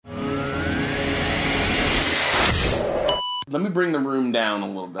Let me bring the room down a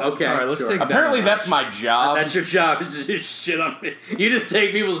little bit. Okay, all right, let's take. Apparently, that's my job. That's your job. Is to just shit on me. You just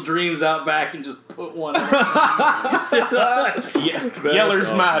take people's dreams out back and just put one. Yeller's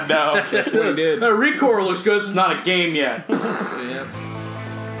awesome. my dog. That's what he did. Recore looks good. It's not a game yet. Yep.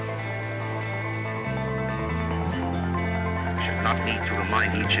 Not need to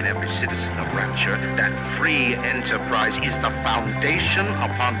remind each and every citizen of Rapture that free enterprise is the foundation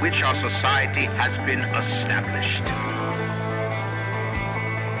upon which our society has been established.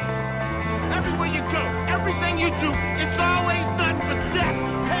 Everywhere you go, everything you do, it's always done for death,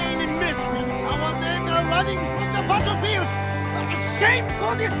 pain, and misery. Our men are running from the battlefield. A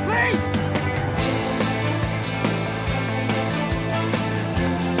shameful display!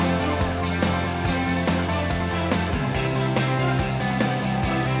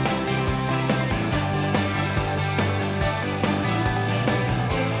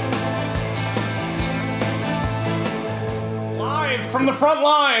 Live from the front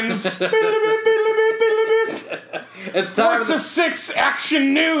lines. It's time Forza 6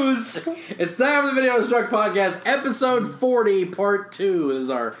 action news. It's time for the Video Struck Podcast, episode 40, part 2. This is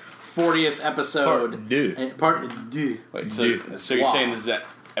our 40th episode. Part 2. Wait, so you're saying this is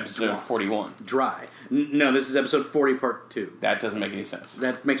episode 41? Dry. No, this is episode 40, part 2. That doesn't make any sense.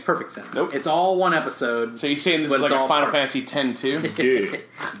 That makes perfect sense. Nope. It's all one episode. So you're saying this But is like it's a all Final parts. Fantasy X too? Dude.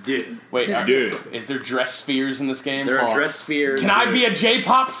 Dude. Wait, Dude. is there dress spheres in this game? There are dress spheres. Can I be a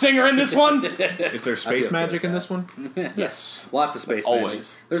J-pop singer in this one? Is there space magic in this one? Yes. Lots of space Always.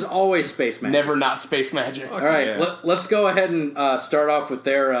 magic. There's always space magic. Never not space magic. All right, Yeah. let's go ahead and start off with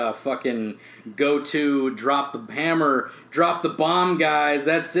their fucking go-to drop the hammer, drop the bomb guys.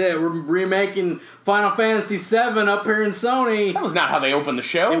 That's it. We're remaking Final Fantasy VII up here in Sony. That was not how they opened the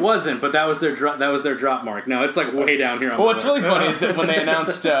show. It wasn't, but that was their drop mark. No, it's like way down here on Well, the what's list. really funny is that when they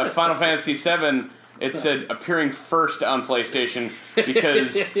announced Final Fantasy VII, it said appearing first on PlayStation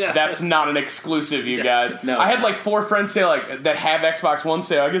because Yeah. that's not an exclusive, you guys. No. I had like 4 friends say like that have Xbox One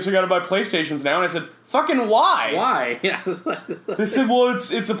say, I guess I gotta buy PlayStations now, and I said, fucking why? Why? Yeah. They said, well,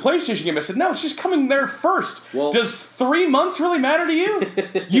 it's a PlayStation game. I said, no, it's just coming there first. Well- Does 3 months really matter to you?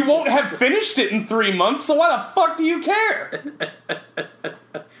 You won't have finished it in 3 months, so why the fuck do you care?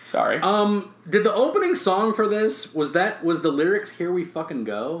 Sorry. Did the opening song for this was the lyrics "Here We Fucking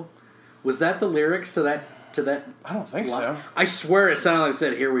Go"? Was that the lyrics to that? I don't think so. I swear it sounded like it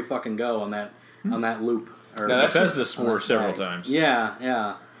said "Here We Fucking Go" on that loop. Or No, that's Bethesda just swore several times.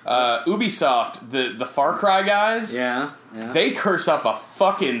 yeah. Ubisoft, the Far Cry guys, Yeah. they curse up a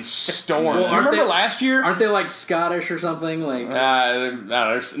fucking storm. Well, Do you aren't remember they- last year? Aren't they like Scottish or something? Like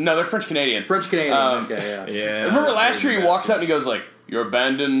No, they're French Canadian. French Canadian. Okay, yeah. Yeah. Remember last year he walks out and he goes like, "You're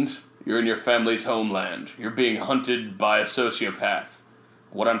abandoned. You're in your family's homeland. You're being hunted by a sociopath.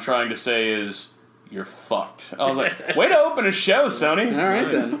 What I'm trying to say is, you're fucked." I was like, way to open a show, Sony. All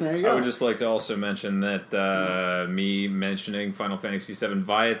right, Nice. then. There you I go. would just like to also mention that me mentioning Final Fantasy VII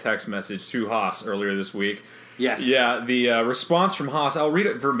via text message to Haas earlier this week. Yes. Yeah, the response from Haas, I'll read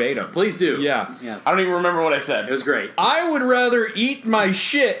it verbatim. Please do. Yeah. I don't even remember what I said. It was great. I would rather eat my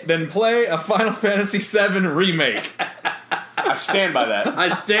shit than play a Final Fantasy VII Remake. I stand by that. I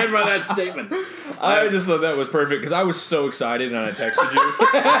stand by that statement. I just thought that was perfect because I was so excited and I texted you.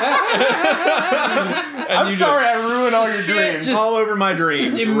 I'm sorry I ruined all your dreams. Just all over my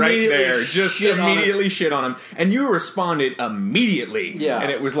dreams, just right immediately there. Just shit on immediately shit on him. And you responded immediately. Yeah. And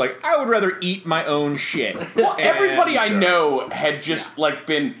it was like, I would rather eat my own shit. Well, everybody I And, know had just like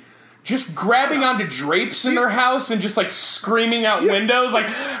been just grabbing onto drapes in their house and just like screaming out windows like,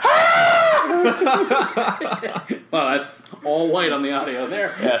 "Ah!" Well, that's all white on the audio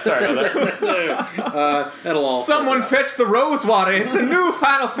there. Yeah, sorry about that. That'll all. Someone fetch the rose water. It's a new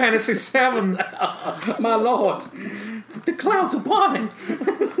Final Fantasy VII. My lord, the clouds are parting.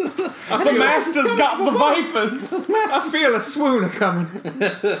 The master's got the vipers. I feel a swoon coming.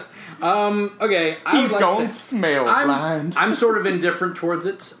 Okay, I He's would like going to say, smell blind. I'm sort of indifferent towards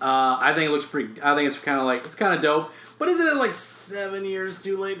it. I think it looks pretty. I think it's kind of dope. But isn't it like 7 years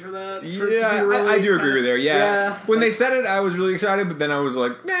too late for that? For it to Yeah, be really I do agree with there. Yeah. Yeah. When they said it, I was really excited, but then I was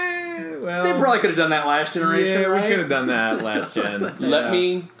like, nah, well. They probably could have done that last generation, Yeah, right? we could have done that last gen. Let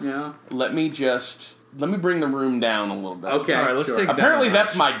me bring the room down a little bit. Okay. All right, let's sure. take it Apparently down a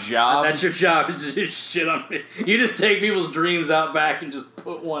that's my job. That's your job, is to just shit on me. You just take people's dreams out back and just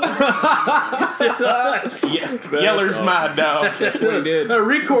put one. Yeller's awesome. my dog. That's what he did.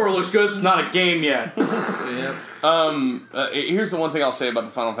 Recore looks good. It's not a game yet. Yep. Here's the one thing I'll say about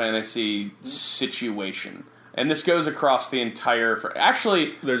the Final Fantasy situation. And this goes across the entire...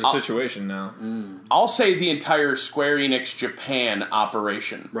 Actually, There's a situation now. I'll say the entire Square Enix Japan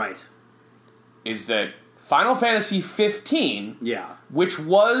operation Right. is that Final Fantasy 15, Yeah. which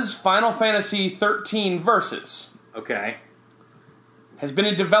was Final Fantasy 13 Versus, Okay. has been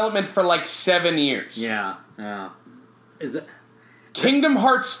in development for like 7 years. Yeah. Is it? Kingdom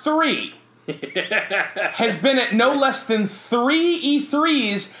Hearts 3 has been at no less than 3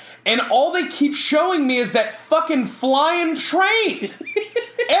 E3s, and all they keep showing me is that fucking flying train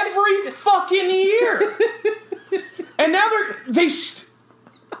every fucking year. And now they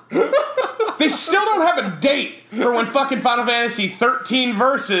still don't have a date for when fucking Final Fantasy 13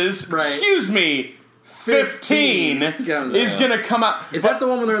 Versus, excuse me, 15 is gonna come out. Is that the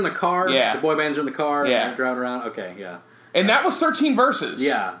one when they're in the car? Yeah. The boy bands are in the car and Yeah. they're driving around? Okay, yeah. And that was 13 Versus.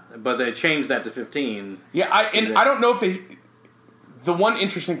 Yeah, but they changed that to 15. Yeah, I don't know if they... The one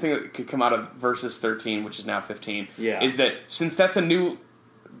interesting thing that could come out of Versus 13, which is now 15, is that since that's a new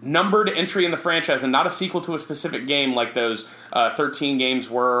numbered entry in the franchise and not a sequel to a specific game like those 13 games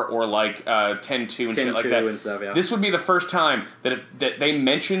were, or like 10-2 and shit like that, and stuff, yeah. this would be the first time that they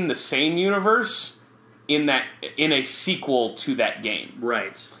mention the same universe in a sequel to that game.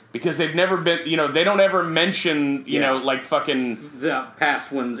 Right. Because they've never been, they don't ever mention, like fucking... The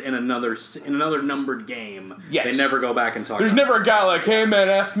past ones in another numbered game. Yes. They never go back and talk There's about never a guy like, hey man,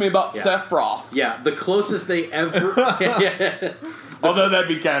 ask me about Yeah. Sephiroth. Yeah, the closest they ever... Although that'd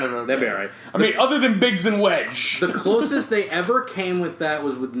be kind of okay. That'd be alright. I mean, other than Biggs and Wedge. The closest they ever came with that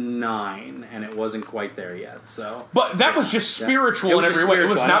was with 9, and it wasn't quite there yet, so... But that was just spiritual It was in every way. It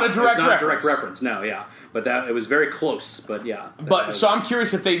was not a direct reference. direct reference, no, yeah. But it was very close, but yeah. So I'm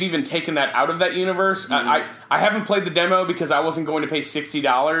curious if they've even taken that out of that universe. I haven't played the demo because I wasn't going to pay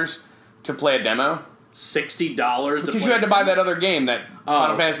 $60 to play a demo. $60 Because you had to buy that other game, that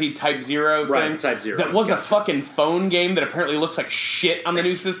Final Fantasy Type 0 thing. Right, Type 0. That was a fucking phone game that apparently looks like shit on the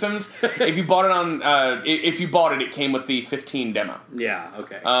new systems. If you bought it it came with the 15 demo. Yeah,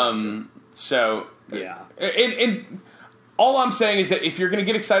 okay. So... Yeah. And all I'm saying is that if you're going to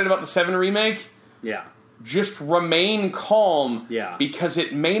get excited about the 7 remake... Yeah. Just remain calm, because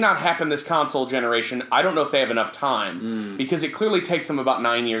it may not happen this console generation. I don't know if they have enough time, because it clearly takes them about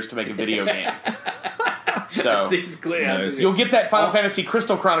 9 years to make a video game. So Seems clear. nice. You'll get that Final Fantasy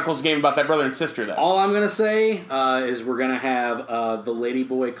Crystal Chronicles game about that brother and sister, though. All I'm going to say is we're going to have the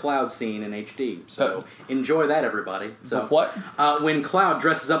Ladyboy Cloud scene in HD. So enjoy that, everybody. So what? When Cloud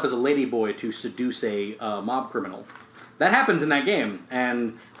dresses up as a ladyboy to seduce a mob criminal. That happens in that game,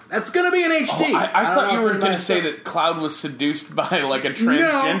 and... That's going to be in HD. I thought you were going to say that Cloud was seduced by, like, a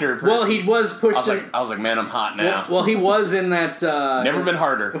transgender person. Well, he was pushed I was like, man, I'm hot now. Well, he was in that... Never been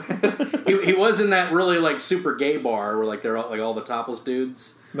harder. he was in that really, like, super gay bar where, like, they're all the topless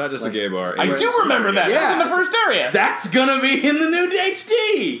dudes. Not just a gay bar. I do remember that. Yeah. That was in the first area. That's gonna be in the new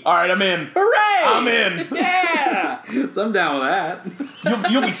HD. All right, I'm in. Hooray! I'm in. Yeah. So I'm down with that.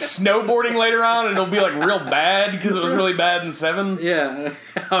 You'll be snowboarding later on, and it'll be like real bad because it was really bad in 7. Yeah.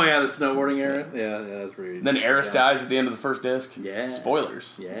 Oh yeah, the snowboarding era. Yeah, that's pretty. Then Eris dies at the end of the first disc. Yeah.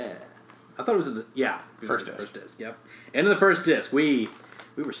 Spoilers. Yeah. I thought it was in the first disc. First disc. Yep. End of the first disc. We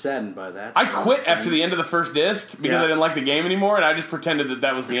were saddened by that. I quit after the end of the first disc because I didn't like the game anymore, and I just pretended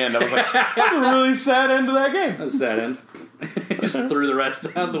that was the end. I was like, that's a really sad end to that game. That's a sad end. Just threw the rest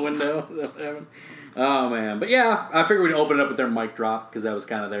out the window. Oh, man. But yeah, I figured we'd open it up with their mic drop because that was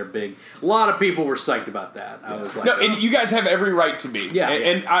kind of their big... A lot of people were psyched about that. I was like... No, and you guys have every right to be. Yeah.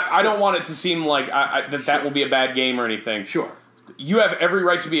 And I don't want it to seem like that will be a bad game or anything. Sure. You have every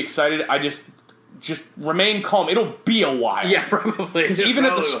right to be excited. I just remain calm. It'll be a while. Yeah, probably. Because even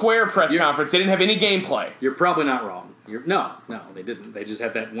at the Square press conference, they didn't have any gameplay. You're probably not wrong. No, they didn't. They just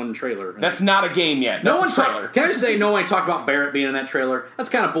had that one trailer. That's not a game yet. No one That's a trailer. Can I just say, no one talked about Barrett being in that trailer? That's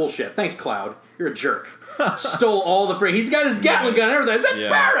kind of bullshit. Thanks, Cloud. You're a jerk. Stole all the free. He's got his Gatling gun and everything.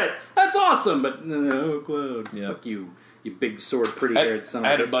 That's Barrett. That's awesome. But no, Cloud. Fuck you. You big sword, pretty-haired son of a...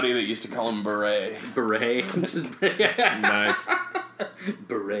 I had a buddy that used to call him Beret. Beret. Nice.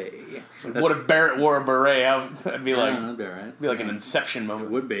 Beret. What if Barrett wore a beret? I'd be like, that'd be all right. It'd be like an Inception moment.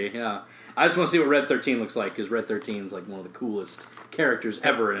 It would be, yeah. I just want to see what Red 13 looks like, because Red 13 is like one of the coolest characters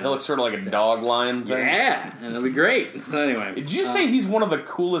ever. He looks sort of like a dog lion thing. Yeah, and it'll be great. So anyway. Did you say he's one of the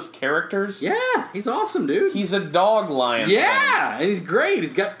coolest characters? Yeah, he's awesome, dude. He's a dog lion Yeah, and he's great.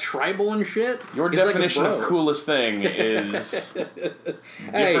 He's got tribal and shit. Your he's definition like of coolest thing is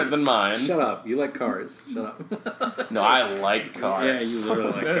different than mine. Shut up. You like cars. Shut up. No, I like cars. Yeah, you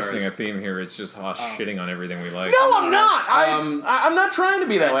literally like cars. Noticing a theme here. It's just Hoss shitting on everything we like. No, I'm not. I'm not trying to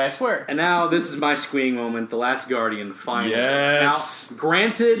be that way, I swear. And now, this is my squeeing moment. The Last Guardian, finally. Yes. Now,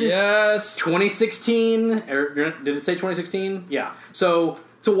 granted, 2016, or did it say 2016? Yeah. So,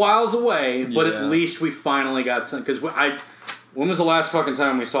 it's a whiles away, but at least we finally got some, because When was the last fucking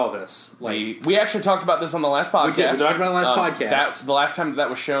time we saw this? We actually talked about this on the last podcast. We did. We talked about it on the last podcast. The last time that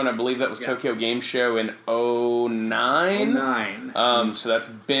was shown, I believe that was Tokyo Game Show in 2009. So that's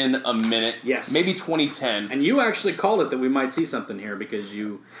been a minute. Yes. Maybe 2010. And you actually called it that we might see something here because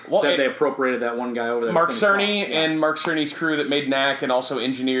you said they appropriated that one guy over there. Mark Cerny and Mark Cerny's crew that made Knack and also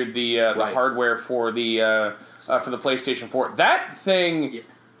engineered the hardware for the PlayStation 4. That thing... Yeah.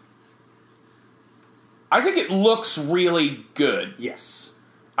 I think it looks really good. Yes.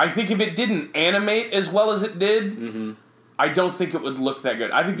 I think if it didn't animate as well as it did, I don't think it would look that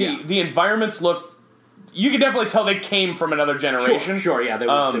good. I think the environments look... You can definitely tell they came from another generation. Sure, yeah.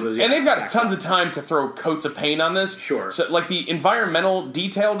 And they've got tons of time to throw coats of paint on this. Sure. So, like, the environmental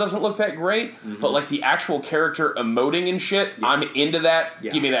detail doesn't look that great, but, like, the actual character emoting and shit, I'm into that.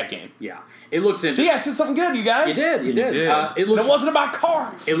 Yeah. Give me that game. Yeah. It looks interesting. See, I said something good, you guys. You did. It wasn't about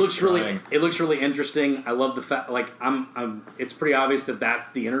cars. It looks really interesting. I love the fact, like, it's pretty obvious that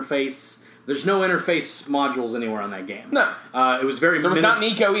that's the interface. There's no interface modules anywhere on that game. No. It was very... There was not an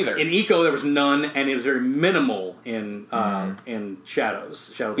Eco either. In Eco, there was none, and it was very minimal in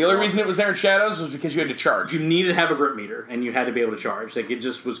Shadows. The only reason it was there in Shadows was because you had to charge. You needed to have a grip meter, and you had to be able to charge. Like, it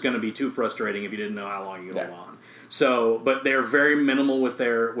just was going to be too frustrating if you didn't know how long you could hold on. So, but they're very minimal with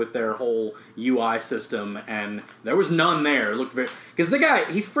their whole UI system, and there was none there. It looked very... Because the guy,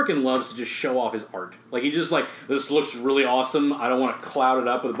 he freaking loves to just show off his art. Like, he just like, this looks really awesome. I don't want to cloud it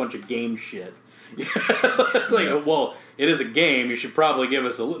up with a bunch of game shit. Well, it is a game. You should probably give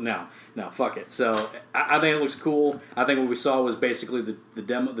us a... No, fuck it. So, I think it looks cool. I think what we saw was basically the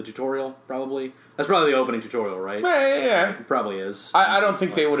demo, the tutorial, probably. That's probably the opening tutorial, right? Yeah. It probably is. I don't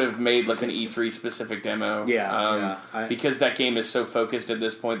think they would have made like an E3 specific demo. Because that game is so focused at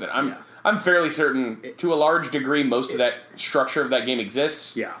this point that I'm fairly certain, to a large degree, most of that structure of that game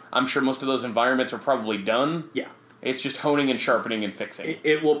exists. Yeah. I'm sure most of those environments are probably done. Yeah. It's just honing and sharpening and fixing.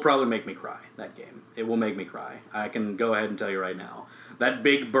 It will probably make me cry, that game. It will make me cry. I can go ahead and tell you right now. That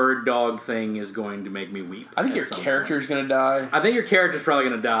big bird dog thing is going to make me weep. I think your character's going to die. I think your character's probably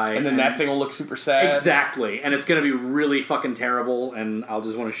going to die. And then that thing will look super sad. Exactly. And it's going to be really fucking terrible, and I'll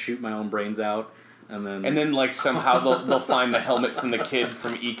just want to shoot my own brains out. And then like, somehow they'll find the helmet from the kid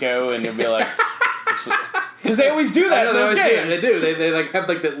from Eco, and you'll be like... Because they always do that in those games. They do. They like have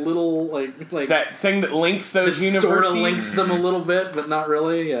like that little like that thing that links those universes. Sort of links them a little bit, but not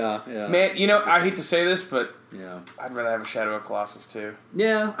really. Yeah. Man, I hate to say this, but I'd rather have a Shadow of Colossus 2.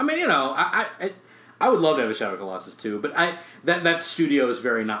 Yeah, I mean, I would love to have a Shadow of Colossus 2, but that studio is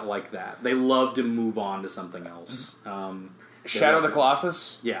very not like that. They love to move on to something else. Shadow of the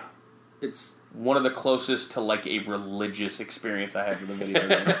Colossus? Yeah, it's one of the closest to like a religious experience I had with a video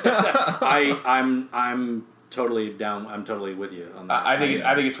game. I'm totally down. I'm totally with you on that. I think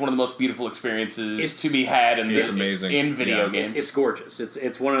it's one of the most beautiful experiences to be had in amazing in video games. It's gorgeous.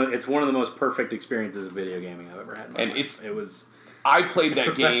 It's one of the most perfect experiences of video gaming I've ever had in my life. I played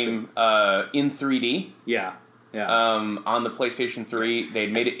that game in 3D. Yeah. On the PlayStation 3, they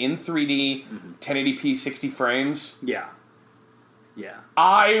made it in 3D, 1080p, 60 frames. Yeah.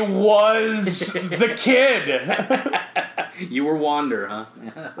 I was the kid. You were Wander, huh?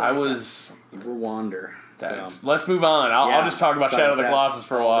 You were Wander. Let's move on. I'll just talk about Shadow of the Colossus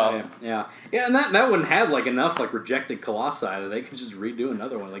for a while. Yeah, and that one had like enough like rejected Colossi that they could just redo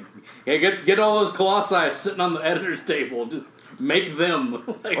another one. Like, get all those Colossi sitting on the editor's table. Just make them.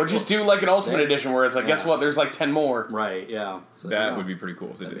 Or just do like an Ultimate Edition where it's like, guess what? There's like 10 more. Right, yeah. So, that would be pretty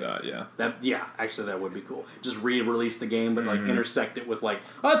cool if they did that, yeah. Actually that would be cool. Just re-release the game, but like intersect it with like,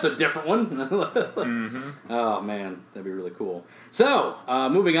 oh, that's a different one. Oh, man. That'd be really cool. So,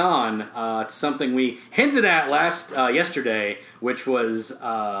 moving on to something we hinted at yesterday, which was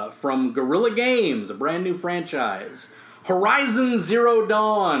from Guerrilla Games, a brand new franchise. Horizon Zero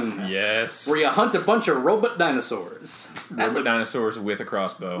Dawn. Yes. Where you hunt a bunch of robot dinosaurs. Dinosaurs with a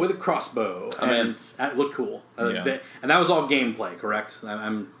crossbow. And that looked cool. And that was all gameplay, correct?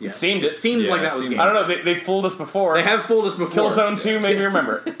 It seemed like that was gameplay. I don't know, they fooled us before. They have fooled us before. Killzone 2 made me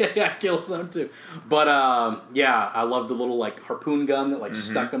remember. Yeah, Killzone 2. But, I love the little, like, harpoon gun that, like,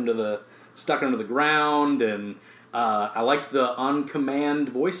 stuck them to the ground, and I liked the on-command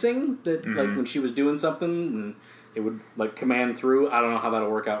voicing that, like, when she was doing something, and it would, like, command through. I don't know how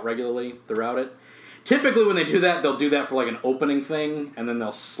that'll work out regularly throughout it. Typically, when they do that, they'll do that for, like, an opening thing, and then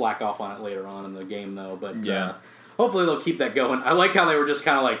they'll slack off on it later on in the game, though. But hopefully they'll keep that going. I like how they were just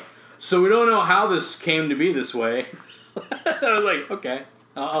kind of like, so we don't know how this came to be this way. I was like, okay.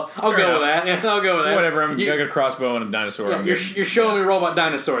 I'll go with that. Yeah, I'll go with that. Whatever, I got a crossbow and a dinosaur. Yeah, you're showing me robot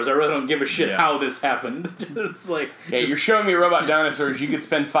dinosaurs. I really don't give a shit how this happened. It's like... you're showing me robot dinosaurs. You could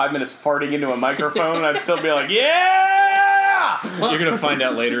spend 5 minutes farting into a microphone and I'd still be like, yeah! You're gonna find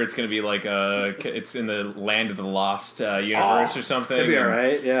out later. It's gonna be like it's in the land of the lost universe or something. That'd be all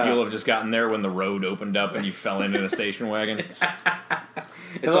right. Yeah, you'll have just gotten there when the road opened up and you fell into a station wagon.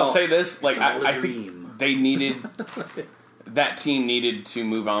 Because I'll say this, like I think they needed. That team needed to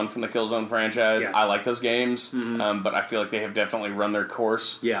move on from the Killzone franchise. Yes. I like those games, but I feel like they have definitely run their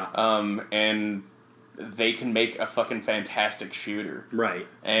course. Yeah. And they can make a fucking fantastic shooter. Right.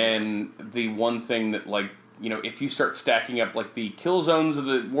 And the one thing that, like, you know, if you start stacking up, like, the Killzones of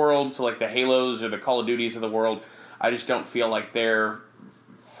the world to, like, the Halos or the Call of Duties of the world, I just don't feel like they're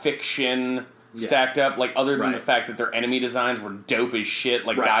fiction stacked up, like, other than the fact that their enemy designs were dope as shit,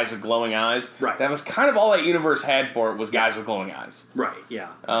 like guys with glowing eyes. Right. That was kind of all that universe had for it was guys with glowing eyes. Right,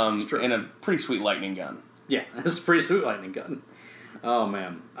 yeah. And a pretty sweet lightning gun. Yeah, it's a pretty sweet lightning gun. Oh,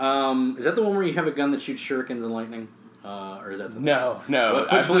 man. Is that the one where you have a gun that shoots shurikens and lightning? Or is that something else? No.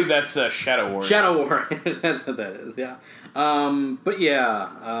 I believe that's Shadow Warrior. Shadow Warrior. That's what that is, yeah. But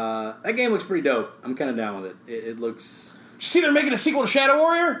yeah, that game looks pretty dope. I'm kind of down with it. It looks... Did you see they're making a sequel to Shadow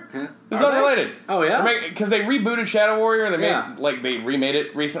Warrior? Huh? It's unrelated. Oh, yeah? Because they rebooted Shadow Warrior. They remade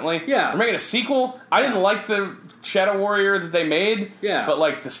it recently. Yeah. They're making a sequel. I didn't like the Shadow Warrior that they made. Yeah. But,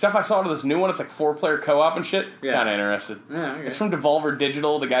 like, the stuff I saw to this new one, it's like 4-player co-op and shit. Yeah. Kind of interested. Yeah, okay. It's from Devolver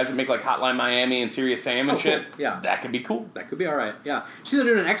Digital, the guys that make, like, Hotline Miami and Serious Sam and shit. Cool. Yeah. That could be cool. That could be alright, yeah. See, they're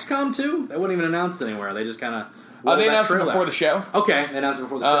doing an XCOM, too? That wasn't even announced anywhere. They just kind of... They announced it before the show. Okay, they announced it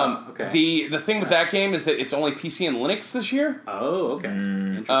before the show. Okay. The thing with that game is that it's only PC and Linux this year. Oh, okay.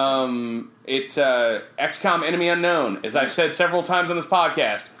 Interesting. It's XCOM Enemy Unknown, as I've said several times on this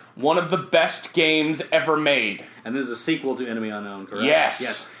podcast, one of the best games ever made. And this is a sequel to Enemy Unknown, correct?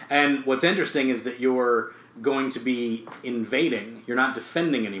 Yes. And what's interesting is that you're going to be invading. You're not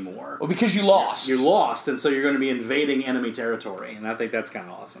defending anymore. Well, because you lost. You lost, and so you're going to be invading enemy territory, and I think that's kind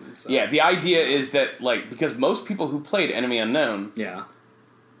of awesome. So. Yeah, the idea is that, like, because most people who played Enemy Unknown,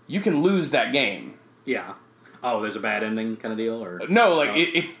 you can lose that game. Yeah. Oh, there's a bad ending kind of deal? Or no, like,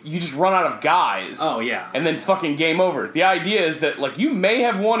 if you just run out of guys. Oh, yeah. And then fucking game over. The idea is that, like, you may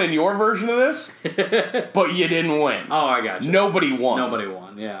have won in your version of this, but you didn't win. Oh, I got you. Nobody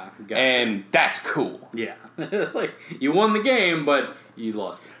won. Yeah. Gotcha. And that's cool. Yeah. Like, you won the game, but you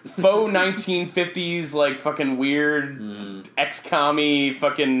lost it. Faux 1950s, like, fucking weird XCOM-y,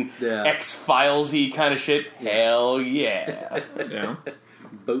 fucking X-Files-y kind of shit. Hell yeah. Yeah.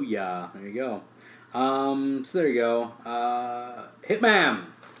 Booyah. There you go. So there you go. Hitman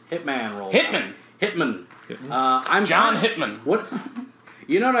roll. Hitman. I'm John Hitman. What?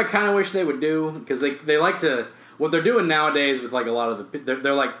 You know what I kind of wish they would do, because they like to. What they're doing nowadays with, like, a lot of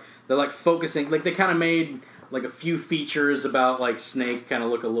the they're like focusing, like, they kind of made, like, a few features about, like, Snake kind of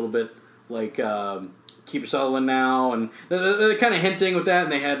look a little bit like Kiefer Sutherland now, and they're kind of hinting with that.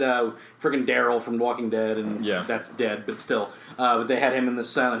 And they had friggin' Daryl from Walking Dead, and that's dead, but still. But they had him in the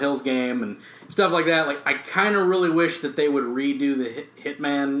Silent Hills game and stuff like that. Like, I kind of really wish that they would redo the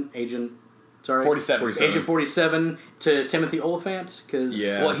Hitman Agent 47 to Timothy Oliphant, because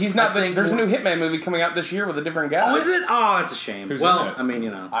well, he's not. There's a new Hitman movie coming out this year with a different guy. Oh, is it? Oh, that's a shame. Who's well, in it? I mean,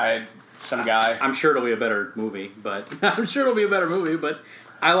 you know, some guy. I'm sure it'll be a better movie, but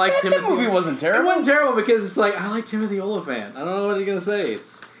I like Timothy. That movie wasn't terrible. It wasn't terrible because it's like, I like Timothy Oliphant. I don't know what you're gonna say.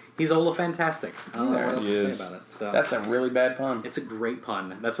 He's Olifantastic. I don't know what else to say about it. So. That's a really bad pun. It's a great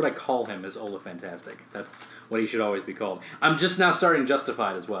pun. That's what I call him, is Olifantastic. That's what he should always be called. I'm just now starting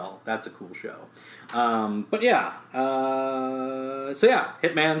Justified as well. That's a cool show. But yeah. So yeah,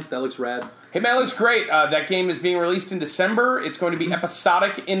 Hitman. That looks rad. Hitman looks great. That game is being released in December. It's going to be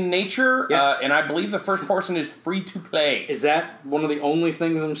episodic in nature. Yes. And I believe the first person is free to play. Is that one of the only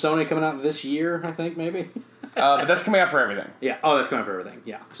things from Sony coming out this year, I think, maybe? But that's coming out for everything. Yeah. Oh, that's coming out for everything.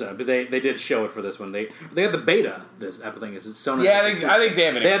 Yeah. So, but they did show it for this one. They had the beta. This thing is Sony. Yeah, I think they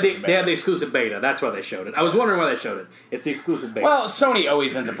have an exclusive beta. They had the exclusive beta. That's why they showed it. I was wondering why they showed it. It's the exclusive beta. Well, Sony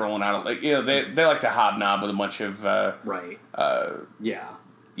always ends up rolling out, like, you know, they like to hobnob with a bunch of right. Yeah.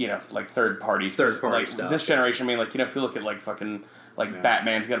 You know, like third parties. Third-party like, stuff. This generation, I mean, like, you know, if you look at, like, fucking, like,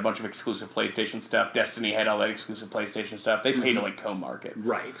 Batman's got a bunch of exclusive PlayStation stuff. Destiny had all that exclusive PlayStation stuff. They pay to, like, co-market.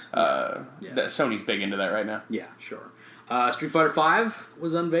 Right. Sony's big into that right now. Yeah, sure. Street Fighter V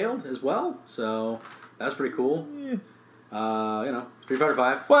was unveiled as well, so that's pretty cool. You know, Street Fighter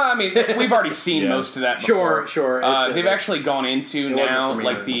V. Well, I mean, we've already seen most of that before. Sure. They've actually gone into now,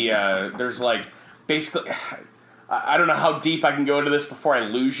 like, there's, like, basically... I don't know how deep I can go into this before I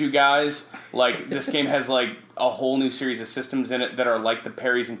lose you guys. Like, this game has, like, a whole new series of systems in it that are like the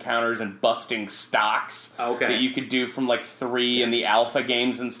parries and counters and busting stocks that you could do from, like, 3 and the alpha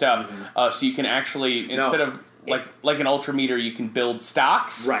games and stuff. So you can actually, instead of... like an ultra meter, you can build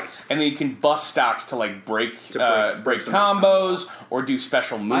stocks, Right. And then you can bust stocks to like break break some combos or do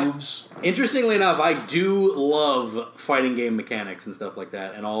special moves. Interestingly enough, I do love fighting game mechanics and stuff like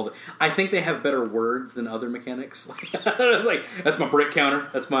that, and I think they have better words than other mechanics. It's like that's my break counter.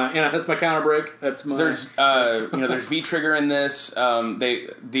 That's my counter break. That's my. There's V trigger in this.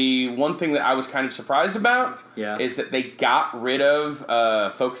 The one thing that I was kind of surprised about is that they got rid of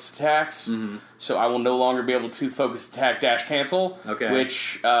focus attacks, so I will no longer be able to focus attack dash cancel,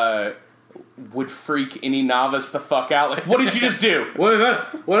 which would freak any novice the fuck out. Like, what did you just do?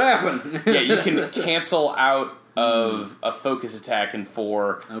 What happened? Yeah, you can cancel out of a focus attack in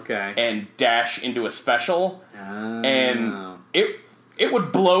 4 and dash into a special, and it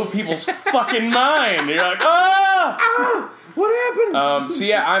would blow people's fucking mind. You're like, what happened? So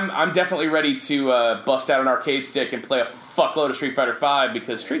yeah, I'm definitely ready to bust out an arcade stick and play a fuckload of Street Fighter V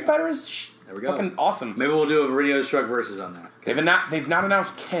because Street Fighter is fucking awesome. Maybe we'll do a Radio Struck Versus on that. They've not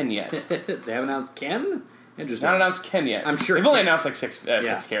announced Ken yet. They haven't announced Ken? Interesting. Not announced Ken yet. I'm sure they've only announced like six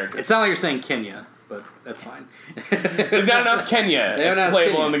characters. It's not like you're saying Kenya, but that's fine. They've not announced Kenya. It's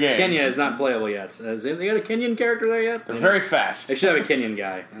playable in the game. Kenya is not playable yet. Has they got a Kenyan character there yet? They're very fast. They should have a Kenyan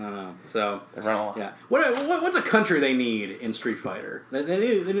guy. I don't know. So they run a lot. Yeah. What's a country they need in Street Fighter? They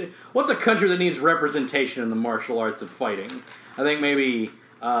need, what's a country that needs representation in the martial arts of fighting? I think maybe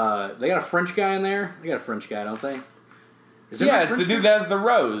they got a French guy in there. They got a French guy, don't they? It's the dude that has the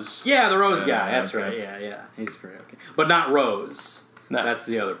Rose. Yeah, the Rose guy. That's right. Yeah. He's pretty okay. But not Rose. No. That's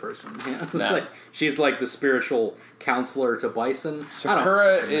the other person. Yeah. No. She's like the spiritual counselor to Bison.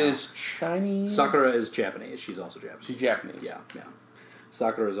 Sakura is Chinese? Sakura is Japanese. She's also Japanese. She's Japanese. Yeah.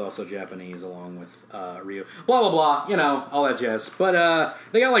 Sakura is also Japanese, along with Ryu. Blah, blah, blah. You know, all that jazz. But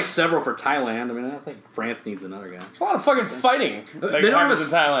they got like several for Thailand. I mean, I think France needs another guy. There's a lot of fucking fighting that happens in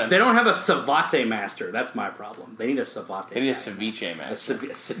Thailand. They don't have a Savate master. That's my problem. They need a Savate. They need a ceviche master. A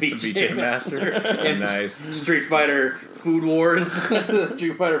ceviche master. Nice. Street Fighter Food Wars.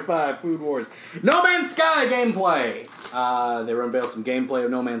 Street Fighter V Food Wars. No Man's Sky gameplay. They unveiled some gameplay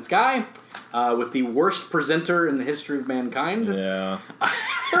of No Man's Sky. With the worst presenter in the history of mankind. Yeah.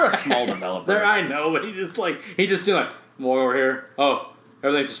 They're a small developer. I know, but he just doing like, more over here. Oh,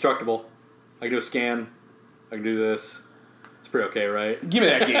 everything's destructible. I can do a scan. I can do this. It's pretty okay, right? Give me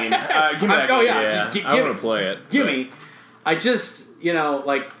that game. Give me that game. I want to play it. Give me. I just,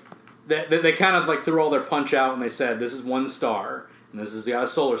 like, they kind of like threw all their punch out and they said, this is 1 star, and this has got a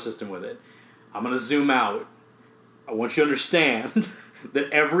solar system with it. I'm going to zoom out. I want you to understand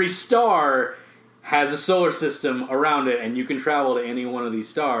that every star has a solar system around it, and you can travel to any one of these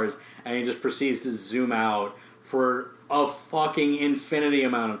stars, and he just proceeds to zoom out for a fucking infinity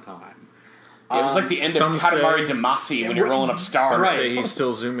amount of time. It was like the end of Katamari Damacy when you're rolling up stars. Right. He's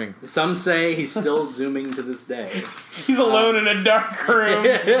still zooming. Some say he's still zooming to this day. He's alone in a dark room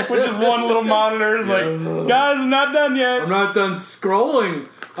with just one little monitor. It's like, guys, I'm not done yet. I'm not done scrolling.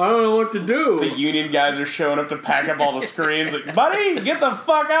 I don't know what to do. The union guys are showing up to pack up all the screens. Like, buddy, get the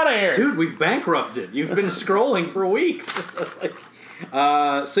fuck out of here. Dude, we've bankrupted. You've been scrolling for weeks.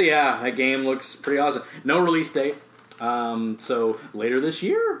 So yeah, that game looks pretty awesome. No release date. So later this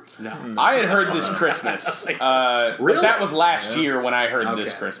year? No. I had heard this Christmas. Really? But that was last year when I heard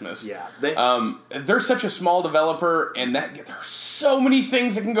this Christmas. Yeah. They're such a small developer, and there are so many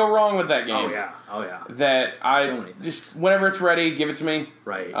things that can go wrong with that game. Oh yeah. That just whenever it's ready, give it to me.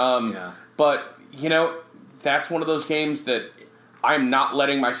 Right. But that's one of those games that I'm not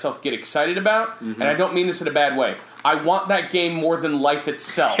letting myself get excited about, and I don't mean this in a bad way. I want that game more than life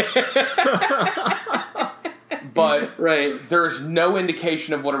itself. But there's no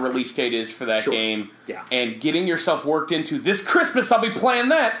indication of what a release date is for that game. Yeah. And getting yourself worked into this Christmas, I'll be playing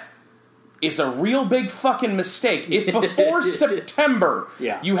that, is a real big fucking mistake. If before September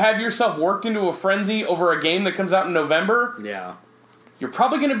you have yourself worked into a frenzy over a game that comes out in November, you're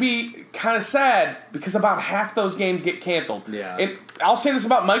probably going to be kind of sad because about half those games get canceled. Yeah. And I'll say this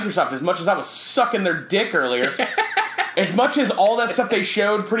about Microsoft, as much as I was sucking their dick earlier. As much as all that stuff they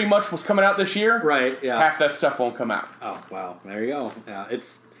showed pretty much was coming out this year, half that stuff won't come out. Oh, wow. There you go. Yeah,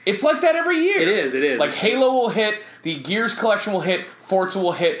 it's like that every year. It is. Like, Halo will hit, the Gears collection will hit, Forza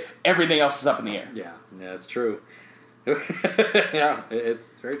will hit, everything else is up in the air. Yeah, it's true. Yeah, it's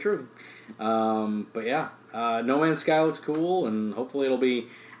very true. But yeah, No Man's Sky looks cool, and hopefully it'll be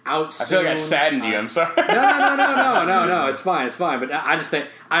out soon. I feel like I saddened you. I'm sorry. No. It's fine. But I just think,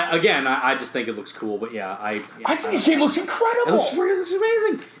 I just think it looks cool. But yeah, I think the game looks incredible. It looks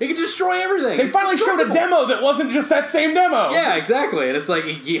amazing. It can destroy everything. They finally showed a demo that wasn't just that same demo. Yeah, exactly. And it's like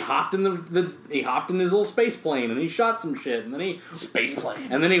he hopped in he hopped in his little space plane and he shot some shit and then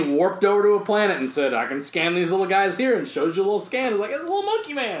he warped over to a planet and said, "I can scan these little guys here," and shows you a little scan. It's like, it's a little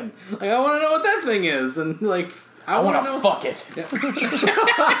monkey man. Like, I want to know what that thing is, and like, I want to fuck it. That's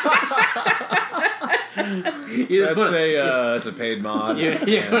a paid mod.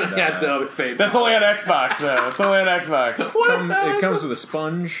 That'll be paid. That's only on Xbox, though. It's only on Xbox. It comes with a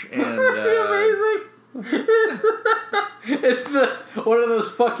sponge and. Amazing. It's one of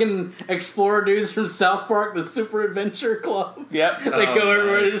those fucking explorer dudes from South Park, the Super Adventure Club. Yep. They go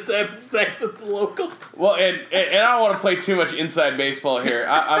everywhere just to have sex with the locals. Well, and I don't want to play too much inside baseball here.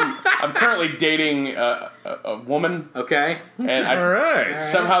 I'm currently dating a woman. Okay. And all right.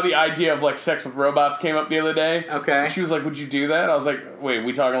 Somehow the idea of like sex with robots came up the other day. Okay. She was like, "Would you do that?" I was like, "Wait,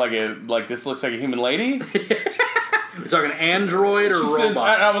 we talking like this looks like a human lady?" We're talking android or she robot? Says,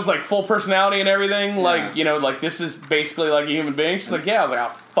 I was like full personality and everything. Yeah. Like, you know, like this is basically like a human being. She's like, yeah. I was like, I'll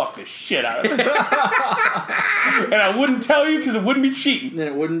fuck this shit out of it. And I wouldn't tell you because it wouldn't be cheating. And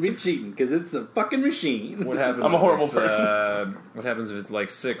it wouldn't be cheating because it's a fucking machine. What happens? I'm a horrible person. What happens if it's like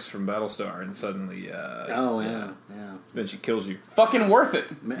 6 from Battlestar and suddenly? Yeah. Then she kills you. Fucking worth it.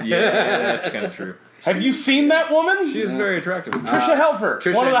 Yeah, that's kind of true. Have you seen that woman? She is very attractive. Trisha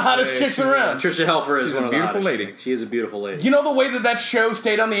Helfer, one of the hottest chicks around. Trisha Helfer is a beautiful lady. She is a beautiful lady. You know the way that show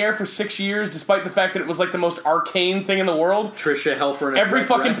stayed on the air for 6 years, despite the fact that it was like the most arcane thing in the world? Trisha Helfer in every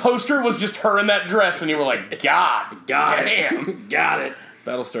fucking dress. Poster was just her in that dress, and you were like, God damn. Got it.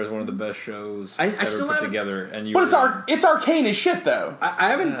 Battlestar is one of the best shows I ever still put haven't- together. And But it's arcane as shit, though. I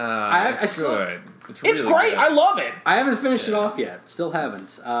haven't. It's good. It's great. I love it. I haven't finished it off yet. Still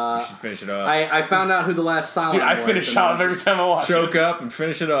haven't. You should finish it off. I found out who the last Cylon Dude, I was, finish and off every time I watch it. Choke up and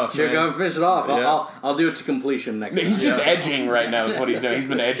finish it off. Choke man. up and finish it off. Yeah. I'll do it to completion next time. He's just edging right now is what he's doing. He's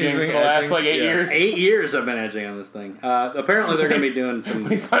been edging for the last like 8 years. 8 years I've been edging on this thing. Apparently they're going to be doing some...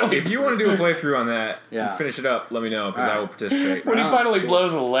 If you want to do a playthrough on that and finish it up, let me know because I will participate. When he finally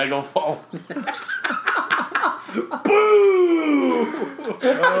blows, a leg will fall. Boo!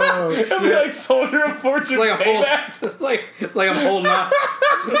 It'll be like Soldier of Fortune payback. It's like I'm holding up.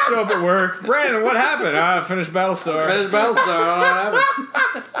 Show up at work. Brandon, what happened? I finished Battlestar. I don't know what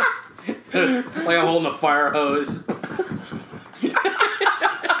happened. Like I'm holding a fire hose.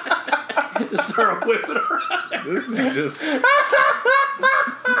 Just start whipping around. This is just...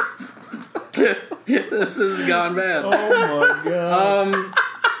 This has gone bad. Oh my god.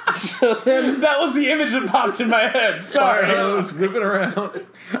 So then, that was the image that popped in my head. Sorry. Fire hose whipping around.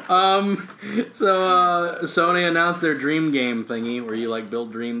 So Sony announced their dream game thingy where you like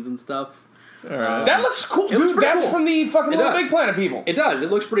build dreams and stuff. All right. That looks cool, dude. That's cool. from the fucking Little does. Big Planet people. It does. It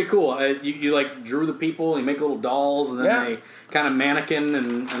looks pretty cool. You like drew the people, you make little dolls, and then they kind of mannequin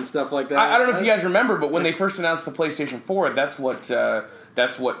and stuff like that. I don't know if you guys remember, but when they first announced the PlayStation 4, that's what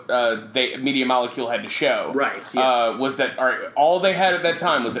Media Molecule had to show. Right. Yeah. Was that all they had at that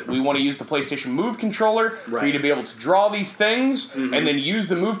time was that we want to use the PlayStation Move controller for you to be able to draw these things, and then use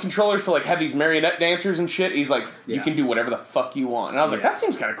the Move controllers to like have these marionette dancers and shit. He's like, you can do whatever the fuck you want, and I was like, that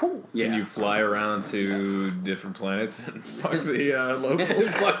seems kind of cool. Can you fly around to different planets and fuck the locals?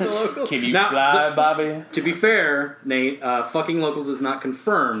 Fuck the locals. Can you fly, Bobby? To be fair, Nate, fucking locals is not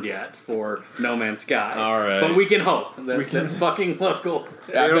confirmed yet for No Man's Sky. All right. But we can hope that fucking locals.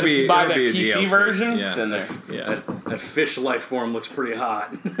 It'll be, if you buy that be PC DLC version, yeah. it's in there. Yeah. That fish life form looks pretty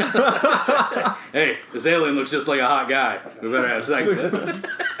hot. Hey, this alien looks just like a hot guy. We better have sex with him.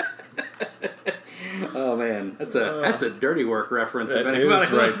 Oh man, that's a dirty work reference. That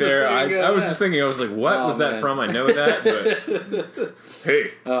is right there. I was just thinking, I was like, what was that from? I know that, but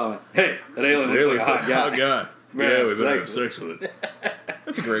hey, that alien looks like a hot guy. Yeah, we better have sex with it.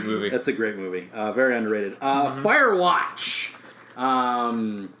 That's a great movie. That's a great movie. Very underrated. Firewatch.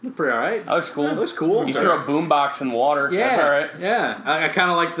 Pretty alright. That looks cool. That looks cool. You throw a boombox in water. Yeah, That's alright. Yeah, I kind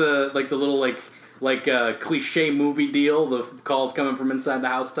of like the little cliche movie deal. The calls coming from inside the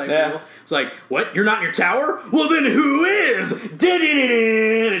house type deal. It's like, what? You're not in your tower? Well, then who is?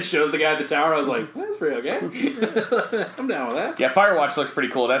 It shows the guy at the tower. I was like, that's pretty okay. I'm down with that. Yeah, Firewatch looks pretty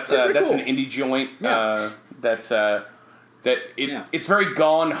cool. That's cool. an indie joint. Yeah. It's very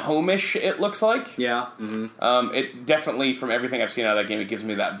Gone Home-ish, it looks like. Yeah. Mm-hmm. It definitely, from everything I've seen out of that game, it gives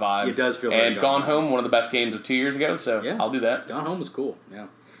me that vibe. It does feel very And Gone Home, one of the best games of 2 years ago, so I'll do that. Gone Home was cool. Yeah.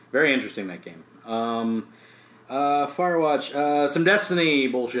 Very interesting, that game. Firewatch. Some Destiny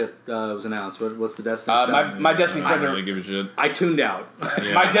bullshit was announced. What's the Destiny stuff? My Destiny I friends don't are... really give a shit. I tuned out.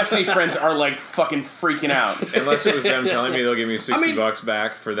 Yeah. My Destiny friends are, like, fucking freaking out. Unless it was them telling me they'll give me $60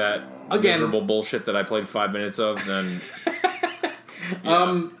 back for that miserable bullshit that I played 5 minutes of, then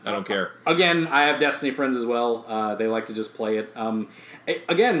I don't care. Again, I have Destiny friends as well. They like to just play it.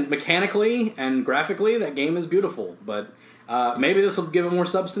 Again, mechanically and graphically, that game is beautiful, but maybe this will give it more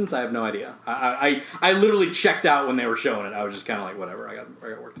substance. I have no idea. I literally checked out when they were showing it. I was just kind of like, whatever. I got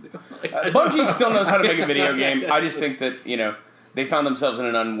work to do. Bungie still knows how to make a video game. I just think that they found themselves in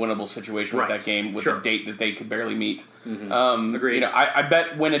an unwinnable situation with that game with a date that they could barely meet. Mm-hmm. Agreed. I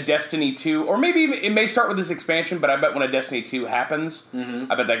bet when a Destiny 2, or maybe it may start with this expansion, but I bet when a Destiny 2 happens,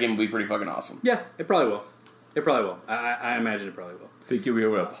 I bet that game will be pretty fucking awesome. Yeah, it probably will. It probably will. I imagine it probably will. Think you'll be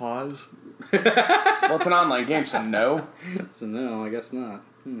able to pause? Well, it's an online game, so no. So no, I guess not.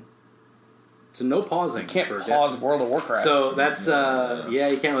 So no pausing. You can't for pause Destiny. World of Warcraft. So that's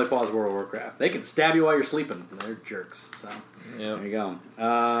you can't really pause World of Warcraft. They can stab you while you're sleeping. They're jerks. So there you go.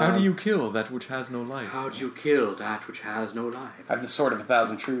 How do you kill that which has no life? How do you kill that which has no life? I have the Sword of a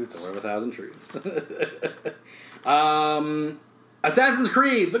Thousand Truths. Sword of a Thousand Truths. Assassin's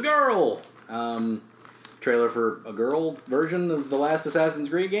Creed: The Girl. Trailer for a girl version of the last Assassin's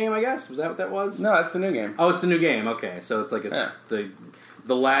Creed game, I guess? Was that what that was? No, that's the new game. Oh, it's the new game. Okay, so it's like the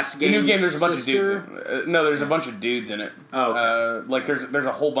last game. The new game, there's a bunch of dudes. No, there's a bunch of dudes in it. Oh, okay. Like there's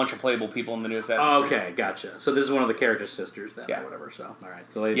a whole bunch of playable people in the new Assassin's Creed. Okay, gotcha. So this is one of the character sisters then, or whatever. So all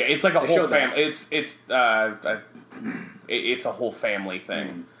right. So it's like a whole family. It's a whole family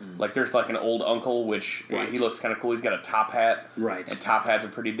thing. Mm-hmm. Like there's like an old uncle, which he looks kind of cool. He's got a top hat. Right. And top hats are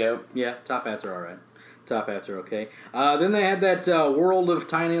pretty dope. Yeah, top hats are all right. Top hats are okay. Then they had that World of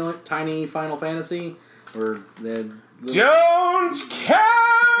Tiny Final Fantasy, where they had Don't care.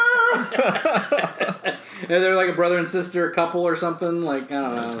 they're like a brother and sister couple or something. Like I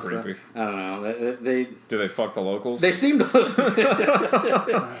don't know. That's creepy. I don't know. They do they fuck the locals? They seem to.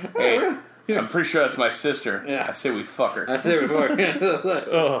 Hey, I'm pretty sure that's my sister. Yeah. I say we fuck her. I said it before.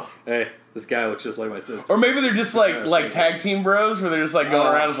 Hey, this guy looks just like my sister. Or maybe they're just like tag team bros, where they're just like going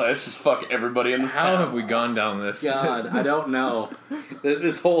around. It's like let's just fuck everybody in this How town. have we gone down this? God, I don't know.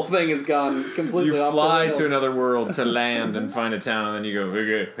 This whole thing has gone completely You off fly the rails. to another world to land and find a town, and then you go,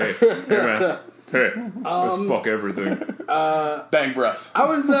 okay, hey man, hey, let's fuck everything. Bang Bruss. I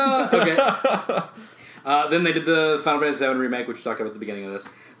was okay. Then they did the Final Fantasy VII Remake, which we talked about at the beginning of this,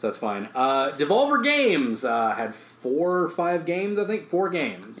 so that's fine. Devolver Games had 4 or 5 games, I think. 4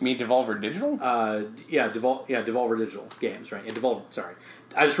 games. You mean Devolver Digital? Devolver Digital Games, right? Yeah, Devolver. Sorry,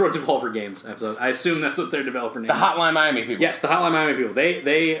 I just wrote Devolver Games episode. I assume that's what their developer name. The is. Hotline Miami people. Yes, the Hotline Miami people.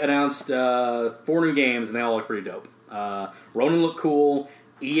 They announced 4 new games, and they all look pretty dope. Ronan looked cool.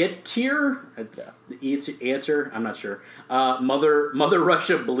 Eatir? Eatir? I'm not sure. Mother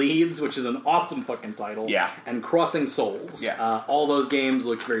Russia Bleeds, which is an awesome fucking title. Yeah. And Crossing Souls. Yeah. All those games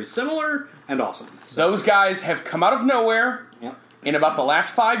look very similar and awesome. So, Those guys have come out of nowhere in about the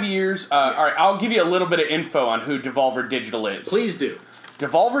last 5 years. All right, I'll give you a little bit of info on who Devolver Digital is. please do.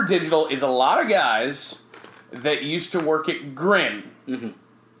 Devolver Digital is a lot of guys that used to work at Grin. Mm-hmm.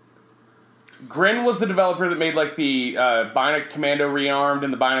 Grin was the developer that made like the Bionic Commando Rearmed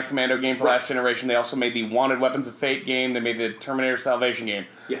and the Bionic Commando game for last generation. They also made the Wanted Weapons of Fate game. They made the Terminator Salvation game.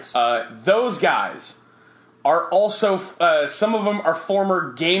 Yes. Those guys are also, some of them are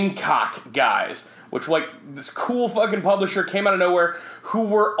former Gamecock guys, which like this cool fucking publisher came out of nowhere, who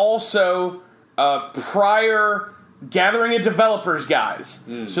were also prior Gathering of Developers guys.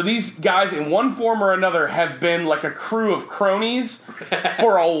 So these guys, in one form or another, have been like a crew of cronies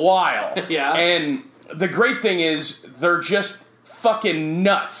for a while. Yeah. And the great thing is, they're just fucking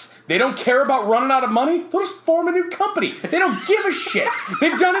nuts. They don't care about running out of money. They'll just form a new company. They don't give a shit.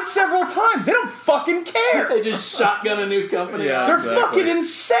 They've done it several times. They don't fucking care. They just shotgun a new company. Yeah. They're Exactly. fucking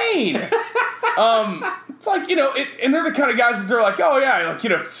insane. Like, and they're the kind of guys that they're like, oh yeah,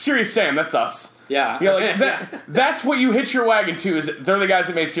 like, Serious Sam, that's us. Yeah. That's what you hitch your wagon to, is they're the guys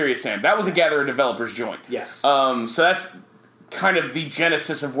that made Serious Sam. That was a Gather of Developers joint. Yes. So that's kind of the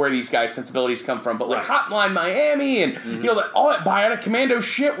genesis of where these guys' sensibilities come from. But like Hotline Miami and all that Bionic Commando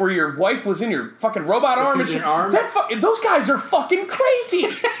shit where your wife was in your fucking robot arm and shit. Those guys are fucking crazy.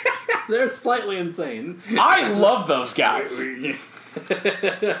 They're slightly insane. I love those guys.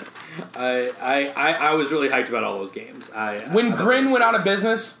 I was really hyped about all those games. When Grin went out of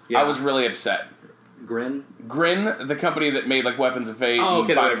business, Yeah. I was really upset. Grin? Grin, the company that made like Weapons of Fate. Oh,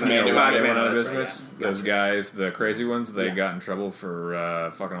 okay, and Commander Body went Commander, out of that's right, business. yeah. Those guys, the crazy ones, they Yeah. got in trouble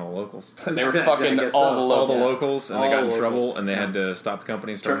for fucking all the locals. They were I fucking guess all so. the All the locals. locals, and All they got the in trouble, locals, and they yeah. had to stop the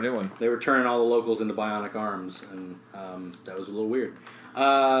company and start a new one. They were turning all the locals into bionic arms, and that was a little weird.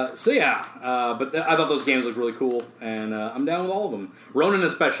 But I thought those games looked really cool, and I'm down with all of them. Ronin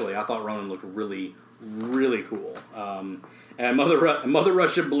especially, I thought Ronin looked really, really cool. And Mother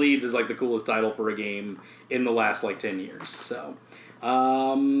Russia Bleeds is like the coolest title for a game in the last like 10 years. So,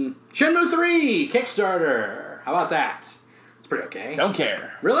 Shenmue 3 Kickstarter. How about that? It's pretty okay. Don't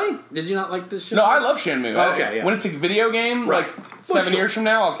care. Really? Did you not like this shit? No, I love Shenmue. Okay, yeah. When it's a video game, Right. like Well, 7 sure. years from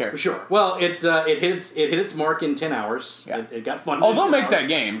now, I'll care. Sure. Well, it hit its mark in 10 hours. Yeah. It got funded. Oh, in they'll 10 make hours. that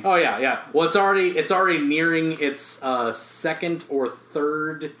game. Oh yeah. Well, it's already nearing its second or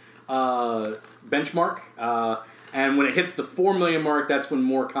third benchmark. And when it hits the 4 million mark, that's when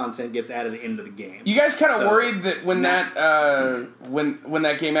more content gets added into the game. You guys kind of So- worried that when that when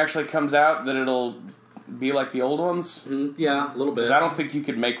that game actually comes out, that it'll be like the old ones? Yeah, a little bit. Because I don't think you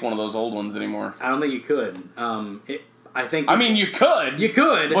could make one of those old ones anymore. I don't think you could. I think. I mean, you could. you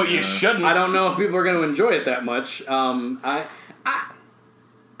could, but you shouldn't. I don't know if people are going to enjoy it that much. I'm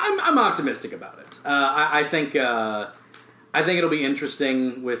optimistic about it. I think it'll be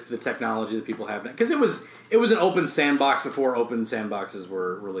interesting with the technology that people have now, because it was an open sandbox before open sandboxes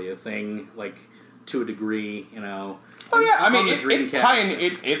were really a thing, like to a degree, you know. Oh yeah, I On mean, the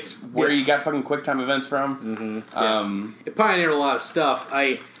Dreamcast. it's where Yeah. you got fucking QuickTime events from. It pioneered a lot of stuff.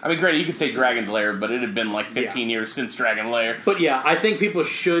 I mean, granted, you could say Dragon's Lair, but it had been like 15 years since Dragon Lair. But yeah, I think people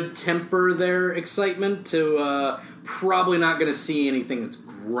should temper their excitement to probably not going to see anything that's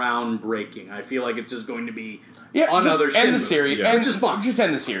groundbreaking. I feel like it's just going to be another just end the Shenmue. series. Yeah. And Which is fun. Just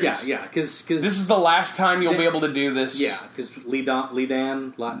end the series. Yeah, because This is the last time you'll be able to do this. yeah, because Londi,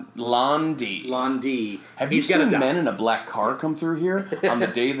 Londi. Have you he's gotta seen die. men in a black car come through here on the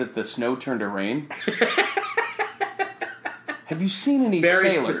day that the snow turned to rain? Have you seen any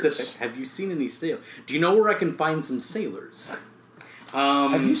Very sailors? specific. Have you seen any sailors? Do you know where I can find some sailors?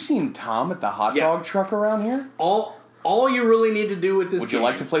 Have you seen Tom at the hot Yeah. dog truck around here? All you really need to do with this Would game... you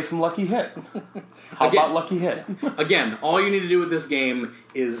like to play some Lucky Hit? How Again. about Lucky Hit? Again, all you need to do with this game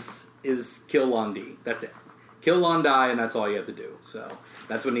is kill Londi. That's it. Kill Londi, and that's all you have to do. So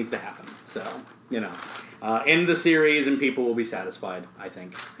that's what needs to happen. So, end the series, and people will be satisfied, I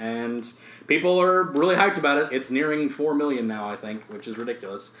think. And people are really hyped about it. It's nearing 4 million now, I think, which is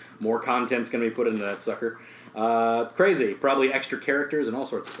ridiculous. More content's going to be put into that sucker. Crazy. Probably extra characters and all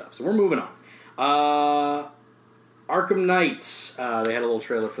sorts of stuff. So we're moving on. Arkham Knight. They had a little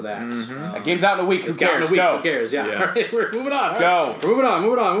trailer for that. That game's out in a week. Who It's out in cares? a week. Go. Who cares? Yeah. Yeah. All right, we're moving on. All Go. right.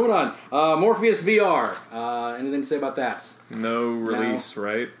 We're moving on. Morpheus VR. Anything to say about that? No release,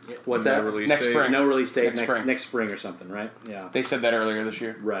 right? What's No that? release Next date. spring. No release date. Next spring. or something, right? Yeah. They said that earlier this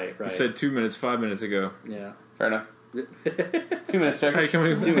year. Right. I said 2 minutes, 5 minutes ago. Yeah. Fair enough. 2 minutes, Terry. Hey, can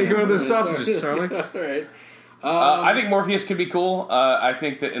we go to the sausages, Charlie? All right. I think Morpheus could be cool. I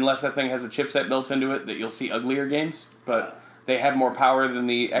think that unless that thing has a chipset built into it, that you'll see uglier games. But they have more power than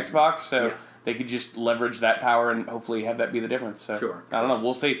the Xbox, so Yeah. they could just leverage that power and hopefully have that be the difference. So Sure. I don't know.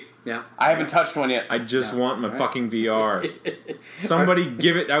 We'll see. Yeah. I haven't touched one yet. I just want my All right. fucking VR. Somebody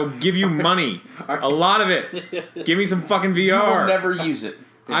give it. I will give you money. A lot of it. Give me some fucking VR. You will never use it.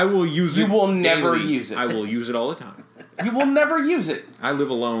 I will use it. You will never daily. use it. I will use it all the time. You will never use it. I live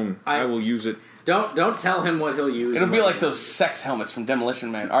alone. I will use it. Don't tell him what he'll use. It'll and be what like he- those sex helmets from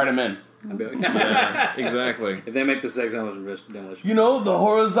Demolition Man. All right, I'm in. I'll be like- Yeah, exactly. If they make the sex demolition. You know, the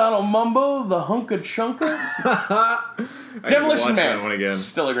horizontal mumbo, the hunka chunka. I Demolition watch Man. that one again.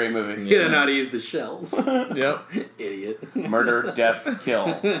 Still a great movie. You don't know how to use the shells. Yep. Idiot. Murder, death,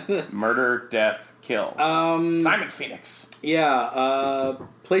 kill. Murder, death, kill. Simon Phoenix. Yeah,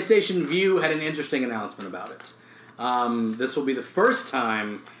 PlayStation Vue had an interesting announcement about it. This will be the first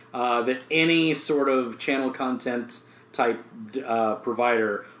time that any sort of channel content type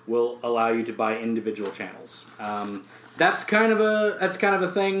provider will allow you to buy individual channels. That's kind of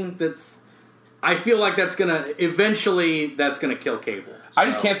a thing that's. I feel like that's gonna kill cable. I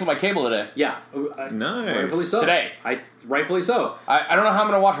just So, canceled my cable today. Yeah, Nice. rightfully so. Today. Rightfully so. I don't know how I'm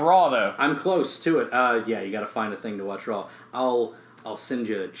going to watch Raw, though. I'm close to it. Yeah, you got to find a thing to watch Raw. I'll send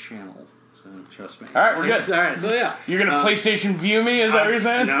you a channel. So trust me. All right, we're good. All right, so yeah, You're going to PlayStation View me? Is that what you're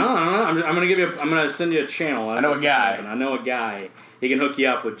saying? No. I'm gonna send you a channel. I know a guy. I know a guy. He can hook you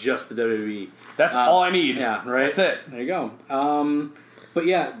up with just the WWE. That's all I need. Yeah, right. That's it. There you go. But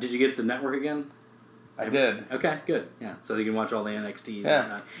yeah, did you get the network again? I did. Okay, good. Yeah, so you can watch all the NXTs.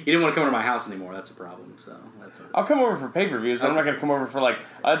 Yeah. You didn't want to come to my house anymore. That's a problem. So that's I'll come over for pay-per-views, but I'm not going to come over for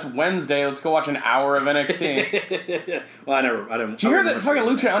it's Wednesday. Let's go watch an hour of NXT. Well, I didn't. Did you hear that fucking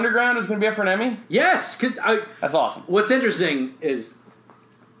Lucha Underground is going to be up for an Emmy? Yes, that's awesome. What's interesting is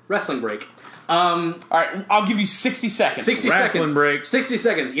wrestling break. All right, I'll give you 60 seconds. 60 Wrestling seconds. break. 60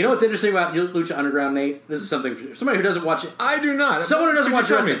 seconds. You know what's interesting about Lucha Underground, Nate? This is something for somebody who doesn't watch it. I do not. Someone who doesn't watch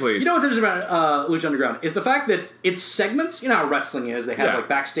tell wrestling. me, please. You know what's interesting about Lucha Underground is the fact that it's segments. You know how wrestling is. They have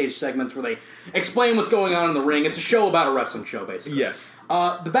backstage segments where they explain what's going on in the ring. It's a show about a wrestling show, basically. Yes.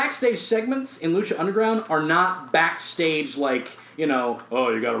 The backstage segments in Lucha Underground are not backstage you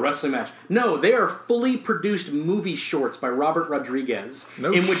got a wrestling match. No, they are fully produced movie shorts by Robert Rodriguez.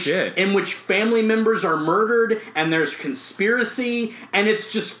 In which family members are murdered, and there's conspiracy, and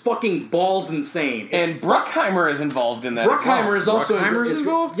it's just fucking balls insane. And Bruckheimer is involved in that. Bruckheimer is also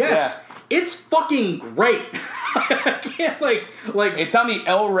involved? Yes. Yeah. It's fucking great. I can't it's on the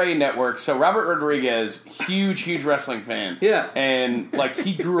El Rey network. So Robert Rodriguez, huge wrestling fan. Yeah. And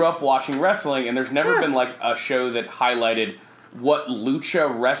he grew up watching wrestling, and there's never been a show that highlighted what lucha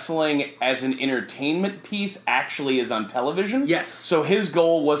wrestling as an entertainment piece actually is on television. Yes. So his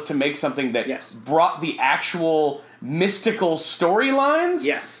goal was to make something that brought the actual mystical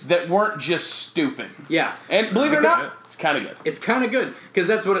storylines that weren't just stupid. Yeah. And believe it or not, it's kind of good. It's kind of good because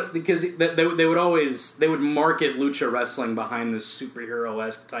they would market lucha wrestling behind this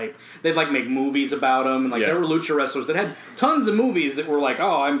superhero-esque type. They'd make movies about them, and there were lucha wrestlers that had tons of movies that were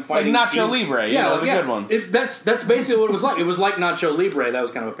I'm fighting Nacho Libre, the good ones. That's basically what it was like. It was like Nacho Libre. That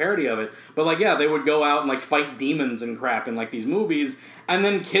was kind of a parody of it. But they would go out and fight demons and crap in these movies, and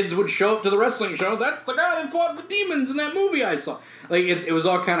then kids would show up to the wrestling show. That's the guy that fought the demons in that movie I saw. It was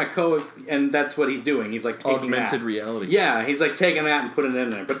all kind of and that's what he's doing. He's taking augmented reality. Yeah, he's taking that and putting it in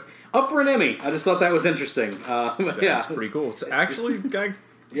there. But up for an Emmy. I just thought that was interesting. That's pretty cool. It's actually,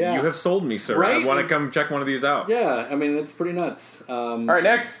 you have sold me, sir. Right? I want to come check one of these out. Yeah, I mean, it's pretty nuts. All right,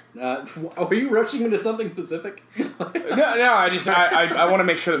 next. Are you rushing me to something specific? No. I want to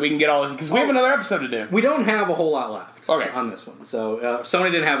make sure that we can get all this because we have another episode to do. We don't have a whole lot left. On this one. So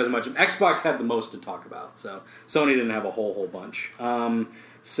Sony didn't have as much. Xbox had the most to talk about. So Sony didn't have a whole bunch. What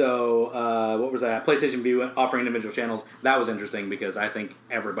was that? PlayStation View offering individual channels. That was interesting because I think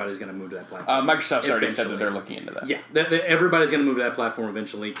everybody's going to move to that platform. Microsoft's already said that they're looking into that. Yeah, everybody's going to move to that platform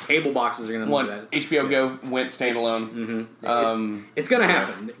eventually. Cable boxes are going to move to that. HBO Go went standalone. Mm-hmm. It's going to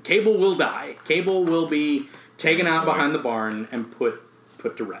happen. Cable will die. Cable will be taken out behind the barn and put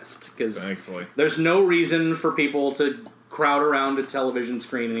to rest because there's no reason for people to crowd around a television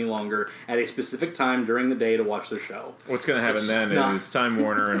screen any longer at a specific time during the day to watch their show. What's going to happen is Time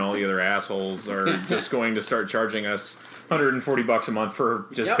Warner and all the other assholes are just going to start charging us $140 a month for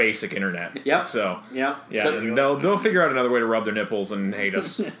just basic internet. Yep. So so they'll figure out another way to rub their nipples and hate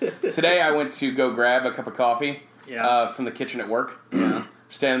us. Today I went to go grab a cup of coffee from the kitchen at work. Yeah.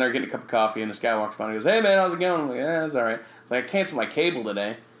 Standing there getting a cup of coffee, and this guy walks by and he goes, "Hey man, how's it going?" I'm like, "Yeah, it's all right." I canceled my cable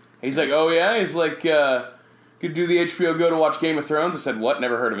today. He's like, "Oh yeah?" He's like, "Could do the HBO Go to watch Game of Thrones?" I said, "What?"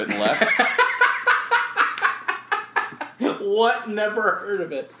 Never heard of it and left. What? Never heard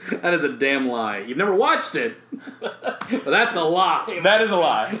of it. That is a damn lie. You've never watched it. But that's a lie. That is a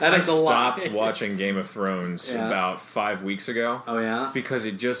lie. That is a lie. I stopped watching Game of Thrones about 5 weeks ago. Oh, yeah? Because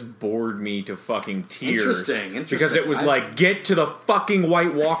it just bored me to fucking tears. Interesting. Because it was get to the fucking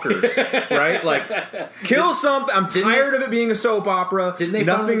White Walkers. Right? Kill something. I'm tired of it being a soap opera.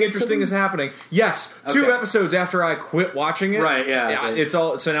 Nothing interesting is happening. Yes. Okay. 2 episodes after I quit watching it. Right, yeah. It's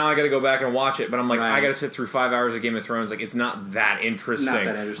all. So now I gotta go back and watch it. But I'm I gotta sit through 5 hours of Game of Thrones. It's not that interesting. Not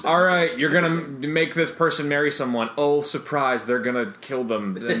that interesting. All right, you're gonna make this person marry someone. Oh, surprise! They're gonna kill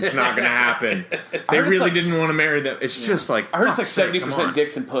them. It's not gonna happen. They really didn't want to marry them. It's just I heard it's 70%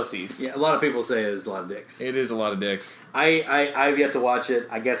 dicks and pussies. Yeah, a lot of people say it's a lot of dicks. It is a lot of dicks. I've yet to watch it.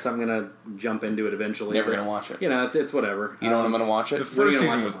 I guess I'm gonna jump into it eventually. Never gonna watch it. It's whatever. You know when I'm gonna watch it? The first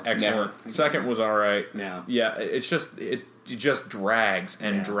season was excellent. Never. Second was all right. Yeah. It's just it just drags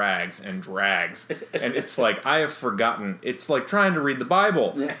and drags and drags, and it's I have forgotten. It's like trying to read the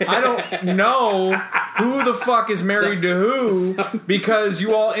Bible. I don't know who the fuck is married to who because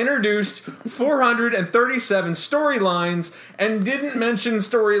you all introduced 437 storylines and didn't mention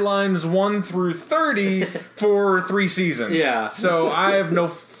storylines 1 through 30 for 3 seasons. Yeah. So I have no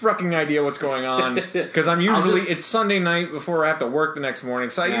fucking idea what's going on because I'm usually it's Sunday night before I have to work the next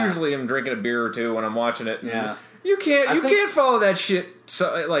morning, so I usually am drinking a beer or two when I'm watching it. Yeah. You can't follow that shit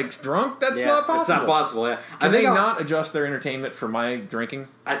drunk. That's not possible. It's not possible. Yeah, Can they not adjust their entertainment for my drinking?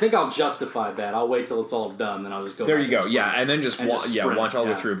 I think I'll justify that. I'll wait till it's all done, then I'll just go. There back you go. and Yeah, and then just watch all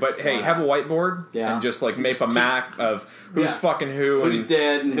the way through. But hey, have a whiteboard and just make a map of who's fucking who's and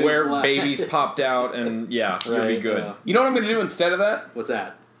dead, and where babies popped out, and you'll be good. You know what I'm going to do instead of that? What's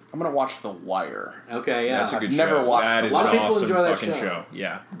that? I'm going to watch The Wire. Okay, yeah. That's a good I've show. never watched that. The Is Wire. an awesome that fucking show.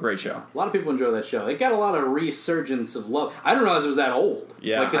 Yeah, great show. A lot of people enjoy that show. It got a lot of resurgence of love. I didn't realize it was that old.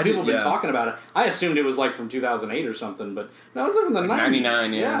 Yeah. Because people have been talking about it. I assumed it was from 2008 or something, but no, it was from the 90s.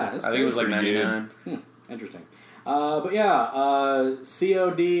 99, yeah. I think it was 99. Interesting. But yeah,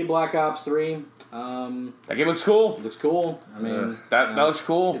 COD Black Ops 3. That game looks cool. Looks cool. I mean, that looks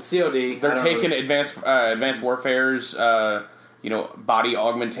cool. It's COD. They're taking Advanced Warfare's body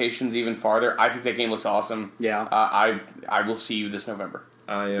augmentations even farther. I think that game looks awesome. Yeah. I will see you this November.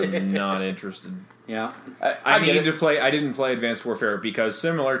 I am not interested. Yeah. I needed to play. I didn't play Advanced Warfare because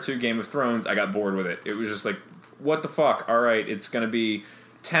similar to Game of Thrones, I got bored with it. It was just like, what the fuck? All right, it's going to be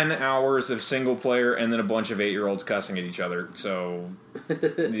 10 hours of single player and then a bunch of 8-year-olds cussing at each other. So,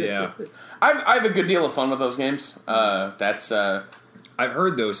 yeah. I have a good deal of fun with those games. I've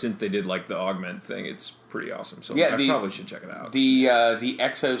heard though, since they did the augment thing, it's pretty awesome. So I probably should check it out. The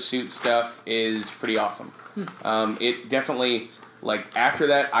exosuit stuff is pretty awesome. It definitely after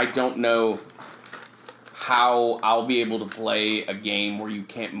that, I don't know how I'll be able to play a game where you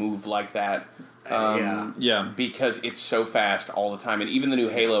can't move like that. Because it's so fast all the time, and even the new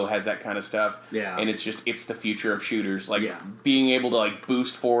Halo has that kind of stuff. Yeah, and it's the future of shooters. Being able to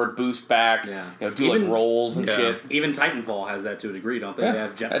boost forward, boost back. Yeah, do rolls and shit. Even Titanfall has that to a degree, don't they? Yeah. They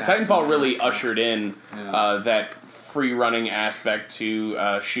have jetpacks. Titanfall really ushered in that free running aspect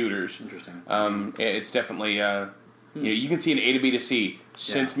to shooters. Interesting. It's definitely you can see an A to B to C.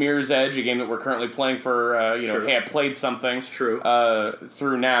 Since Mirror's Edge, a game that we're currently playing for, hey, I played something. It's true.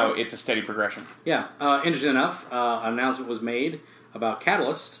 Through now, it's a steady progression. Yeah. Interesting enough, an announcement was made about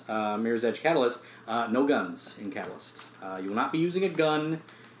Catalyst, Mirror's Edge Catalyst. No guns in Catalyst. You will not be using a gun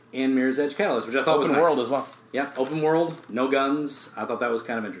in Mirror's Edge Catalyst, which I thought was nice. Open world as well. Yeah, open world, no guns. I thought that was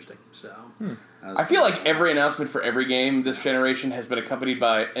kind of interesting. So, I feel like every announcement for every game this generation has been accompanied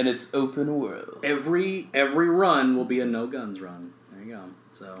by, and it's open world. Every run will be a no guns run. There you go.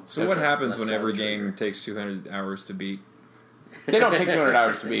 So what happens when every game takes 200 hours to beat? They don't take 200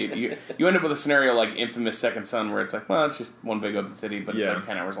 hours to beat. You end up with a scenario like Infamous Second Son, where it's it's just one big open city, but it's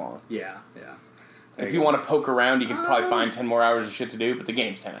 10 hours long. Yeah. If you want to poke around, you can probably find 10 more hours of shit to do, but the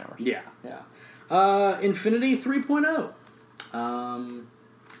game's 10 hours. Yeah. Infinity 3.0.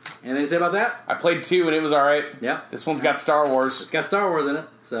 Anything to say about that? I played 2 and it was alright. Yeah. This one's got Star Wars. It's got Star Wars in it,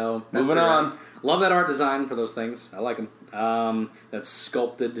 so moving on. Love that art design for those things. I like them. That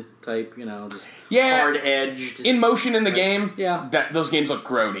sculpted type, just hard edged. In motion in the game, yeah. Those games look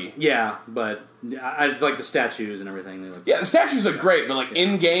grody. Yeah, but I like the statues and everything. They look the statues look great, but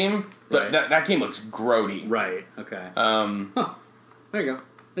in game, that game looks grody. Right. Okay. There you go.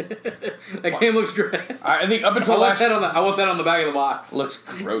 That game looks great. I think up until last year, I want that on the back of the box. Looks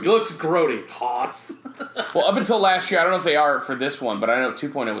grody. It looks grody. Well, up until last year, I don't know if they are for this one, but I know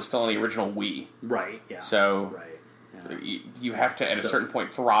 2.0 was still on the original Wii. Right. Yeah. So. Right. You have to, at a certain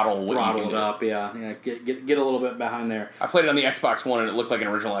point, throttle it up. Yeah. Get a little bit behind there. I played it on the Xbox One, and it looked like an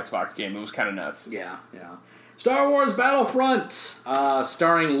original Xbox game. It was kind of nuts. Yeah. Star Wars Battlefront,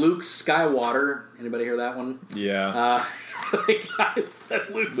 starring Luke Skywalker. Anybody hear that one? Yeah. The guy said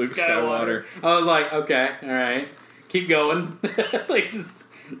Luke Skywalker. I was like, okay, all right, keep going.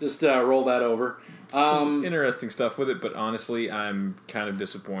 Just roll that over. Some interesting stuff with it, but honestly, I'm kind of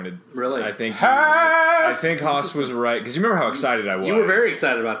disappointed. Really? I think Haas was right, because you remember how excited I was. You were very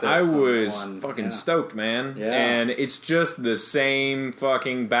excited about this. I was fucking stoked, man. Yeah. And it's just the same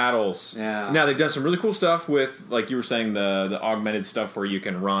fucking battles. Yeah. Now, they've done some really cool stuff with, like you were saying, the augmented stuff where you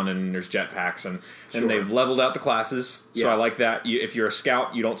can run and there's jetpacks, and they've leveled out the classes, so I like that. If you're a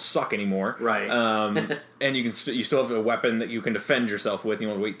scout, you don't suck anymore. Right. And you can you still have a weapon that you can defend yourself with.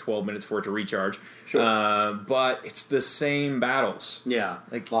 You only wait 12 minutes for it to recharge. Sure. But it's the same battles. Yeah.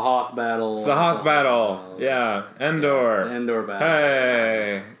 Like the Hoth battle. It's the Hoth battle. Yeah. Endor. Endor battle.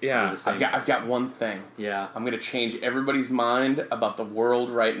 Hey. Yeah. I've got one thing. Yeah. I'm going to change everybody's mind about the world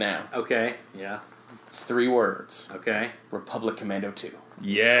right now. Okay. Yeah. It's 3 words. Okay. Republic Commando 2.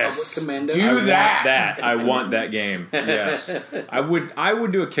 Yes. Commando. Do that. I want that game. Yes. I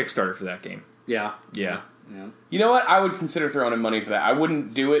would do a Kickstarter for that game. Yeah. Yeah. You know what? I would consider throwing in money for that. I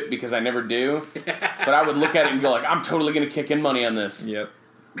wouldn't do it because I never do, but I would look at it and go like, I'm totally going to kick in money on this. Yep.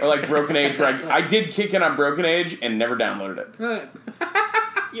 Or like Broken Age, where I did kick in on Broken Age and never downloaded it.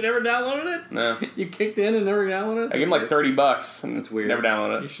 You never downloaded it? No. You kicked in and never downloaded it? I gave him like $30 and That's weird. never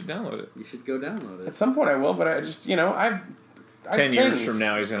downloaded You it. should download it. You should go download it. At some point I will, but I just, I've 10 years from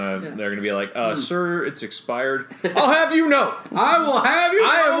now, they're gonna be like, sir, it's expired. I'll have you know. I will have you.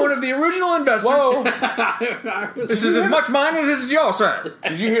 I am one of the original investors. Whoa! This is as much mine as this is yours, sir.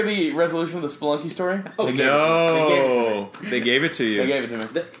 Did you hear the resolution of the Spelunky story? No. They gave it to you. They gave it to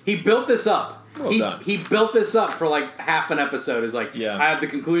me. He built this up. Well done. He built this up for like half an episode. He's like, Yeah. I have the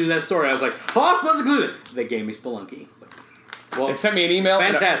conclusion of that story. I was like, what's the conclusion? They gave me Spelunky. Well, They sent me an email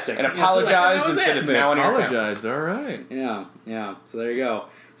fantastic. and apologized That was and said it. it's They now on your account. apologized. All right. yeah. So there you go.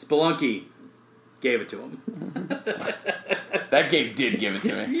 Spelunky gave it to him. That game did give it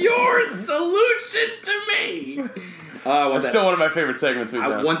to me. Your solution to me. It's still one of my favorite segments we've I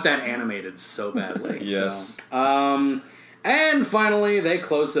done. want that animated so badly. Yes. So. And finally, they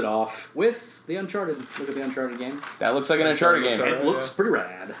closed it off with the Uncharted. Look at the Uncharted game. That looks like an Uncharted game. It looks pretty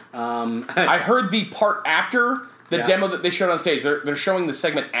rad. I heard the part after the demo that they showed on stage. They're showing the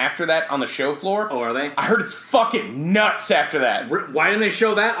segment after that on the show floor. Oh, are they? I heard it's fucking nuts after that. Why didn't they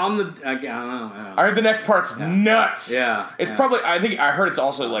show that on the? I don't know. I heard the next part's nuts. Yeah, It's probably. I heard it's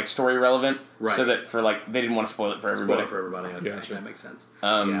also like story relevant, Right. so that for like they didn't want to spoil it for everybody. Spoil it for everybody. Okay, Gotcha. that makes sense.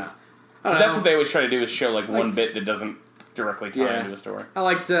 Because that's what they always try to do is show like one bit that doesn't directly tie into a story. I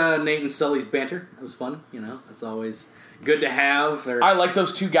liked Nate and Sully's banter. It was fun. That's always good to have. I like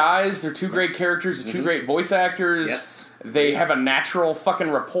those two guys. They're two great characters. They're two great voice actors. Yes. They have a natural fucking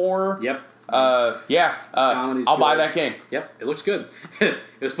rapport. Yep. I'll buy that game. Yep, it looks good. It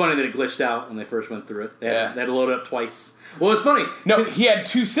was funny that it glitched out when they first went through it. They had to load it up twice. Well, it's funny. No, he had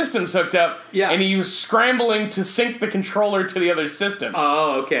two systems hooked up, and he was scrambling to sync the controller to the other system.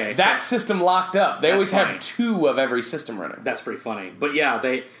 Oh, okay. That system locked up. They That's always funny. have two of every system running. That's pretty funny. But yeah,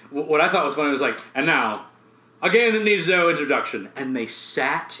 what I thought was funny was like, and now, a game that needs no introduction. And they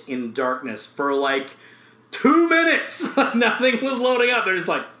sat in darkness for like 2 minutes. Nothing was loading up. They're just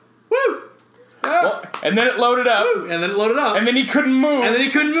like, woo! Well, and then it loaded up. And then it loaded up. And then he couldn't move. And then he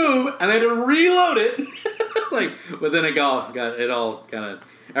couldn't move. And they had to reload it. But then it all kind of...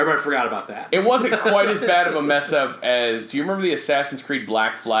 Everybody forgot about that. It wasn't quite as bad of a mess up as... Do you remember the Assassin's Creed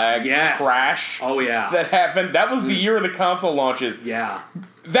Black Flag crash? Oh, yeah. That happened? That was the year of the console launches. Yeah.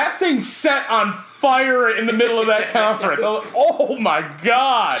 That thing set on fire in the middle of that conference. Oh my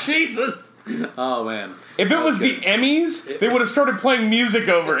god! Jesus! Oh, man. If it was the Emmys, they would have started playing music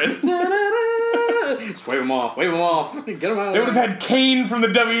over it. Just wave them off. Wave them off. Get them out of They there. would have had Kane from the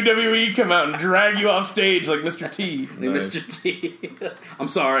WWE come out and drag you off stage like Mr. T. Nice. Mr. T. I'm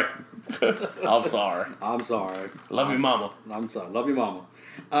sorry. I'm sorry. I'm sorry. Love you, mama. I'm sorry. Love you, mama.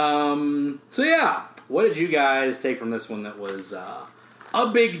 So, yeah. What did you guys take from this one that was a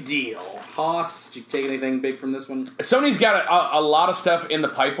big deal? Hoss, did you take anything big from this one? Sony's got a lot of stuff in the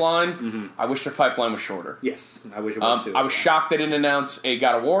pipeline. Mm-hmm. I wish their pipeline was shorter. Yes, I wish it was too. I was shocked they didn't announce a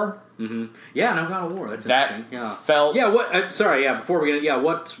God of War. Mm-hmm. Yeah, no God of War. That's that interesting. Yeah. felt. Yeah. What? Sorry. Yeah. Before we get.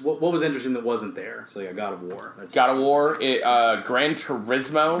 What was interesting that wasn't there? So yeah, God of War. That's God of War. Gran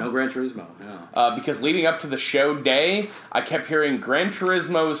Turismo. No Gran Turismo. Yeah. Because leading up to the show day, I kept hearing Gran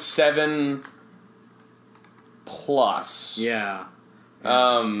Turismo 7 Plus. Yeah.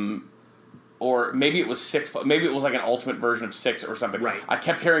 Or maybe it was 6. Maybe it was like an ultimate version of 6 or something. Right. I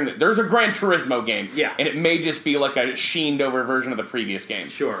kept hearing that there's a Gran Turismo game. Yeah. And it may just be like a sheened over version of the previous game.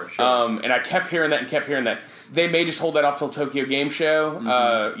 Sure. And I kept hearing that. They may just hold that off till Tokyo Game Show.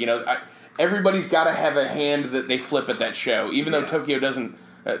 Mm-hmm. Everybody's got to have a hand that they flip at that show. Even though Tokyo doesn't...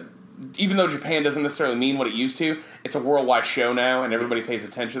 even though Japan doesn't necessarily mean what it used to, it's a worldwide show now, and everybody pays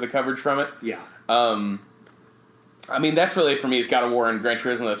attention to the coverage from it. Yeah. I mean, that's really it for me, is God of War and Gran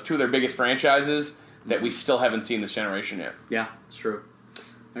Turismo. That's two of their biggest franchises that we still haven't seen this generation yet. Yeah, it's true.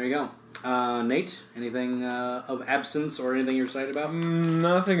 There you go. Nate, anything of absence or anything you're excited about?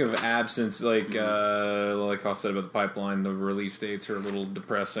 Nothing of absence. Like I said about the pipeline, the release dates are a little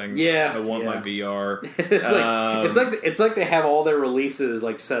depressing. Yeah, I want my VR. it's like they have all their releases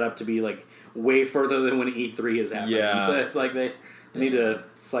like set up to be like way further than when E3 is happening. Yeah. So it's like they need to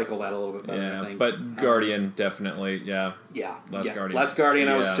cycle that a little bit better. Yeah, I think. but Guardian definitely. Yeah. Guardian. Last Guardian,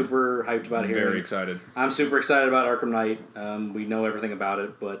 I was super hyped about hearing. Very excited. I'm super excited about Arkham Knight. We know everything about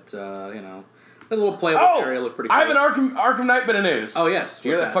it, but that little playable area looked pretty cool. I have an Arkham Knight bit of news. Oh, yes. Do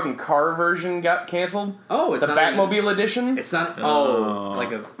you hear that fucking car version got canceled? Oh, it's the not Batmobile edition? It's not...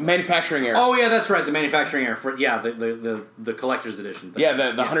 like a... Manufacturing error. Oh, yeah, that's right. The manufacturing error. The collector's edition. The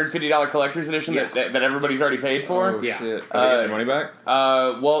 $150 collector's edition that everybody's already paid for. Oh, shit. Are they getting their money back?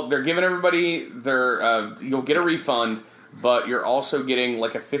 Well, they're giving everybody their... you'll get a refund, but you're also getting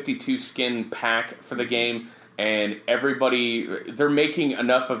like a 52 skin pack for the game and they're making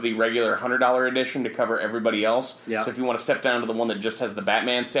enough of the regular $100 edition to cover everybody else. Yeah. So if you want to step down to the one that just has the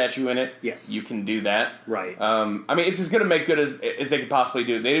Batman statue in it, yes, you can do that. Right. I mean, it's as good a make good as they could possibly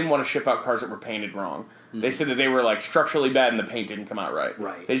do. They didn't want to ship out cars that were painted wrong. They said that they were like structurally bad and the paint didn't come out right.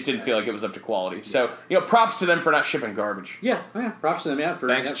 Right. They just didn't feel like it was up to quality. So, props to them for not shipping garbage. Yeah, props to them,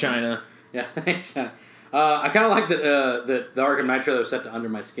 Thanks, China. Yeah, thanks, China. I kind of like the Arkham Knight trailer was set to Under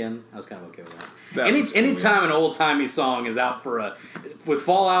My Skin. I was kind of okay with that. Anytime an old-timey song is out with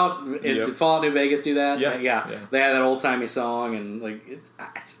Fallout, did Fallout New Vegas do that? Yeah. They had that old-timey song, and like it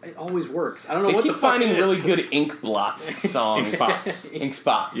always works. I don't know they what keep the fuck finding really good ink blots songs. Ink spots. Ink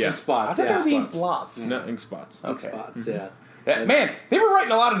spots. Yeah. Ink spots. I thought there was ink blots. No, ink spots. Ink spots, yeah. Man, they were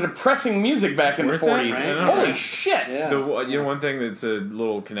writing a lot of depressing music back in the 40s. Right? Holy shit! Yeah. One thing that's a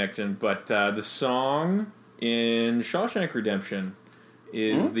little connection, but the song in Shawshank Redemption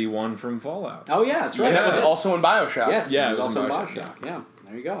is the one from Fallout. Oh yeah, that's right. And that was also in BioShock. Yes, yeah, it was also in BioShock. Yeah,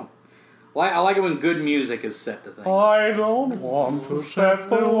 there you go. I like it when good music is set to things. I don't want to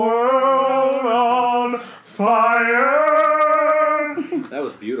set the world on fire. That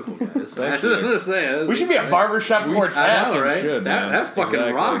was beautiful, guys. Thank I was you. gonna say, We should be a barbershop quartet. I know, right? should, man. That fucking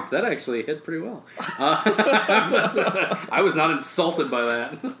Exactly. rocked. That actually hit pretty well. I was not insulted by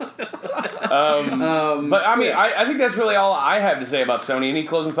that. But I mean, I think that's really all I have to say about Sony. Any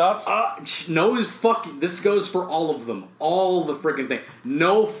closing thoughts? No, this goes for all of them. All the freaking thing.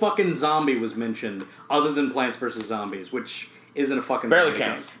 No fucking zombie was mentioned other than Plants vs. Zombies, which isn't a fucking Barely zombie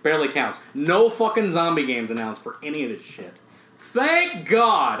counts. game. Barely counts. No fucking zombie games announced for any of this shit. Thank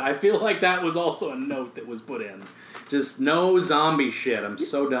God! I feel like that was also a note that was put in. Just no zombie shit. I'm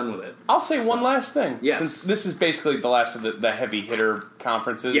so done with it. I'll say one last thing. Yes. Since this is basically the last of the heavy hitter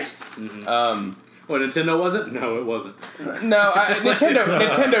conferences. Yes. Mm-hmm. What, Nintendo wasn't? No, it wasn't. No,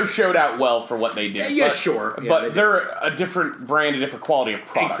 Nintendo showed out well for what they did. Yeah, but, sure. Yeah, but they're a different brand, a different quality of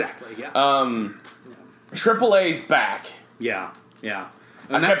product. Exactly, yeah. AAA's back. Yeah.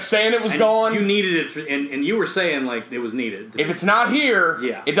 I kept saying it was gone. You needed it, and you were saying like it was needed. If it's not here,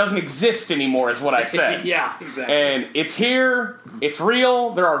 it doesn't exist anymore, is what I said. Yeah, exactly. And it's here, it's real,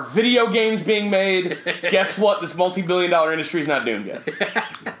 there are video games being made. Guess what? This multi-billion-dollar industry is not doomed yet.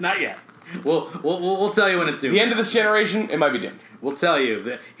 Not yet. We'll tell you when it's doomed. The end of this generation, it might be doomed. We'll tell you.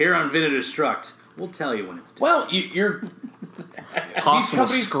 That here on Vintage Destruct, we'll tell you when it's doomed. Well, you're... Hoss will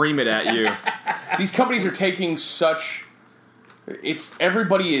scream it at you. These companies are taking such...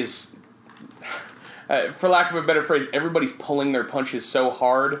 Everybody is... for lack of a better phrase, everybody's pulling their punches so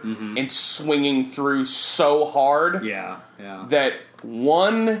hard and swinging through so hard that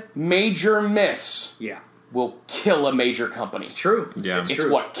one major miss will kill a major company. It's true. Yeah. It's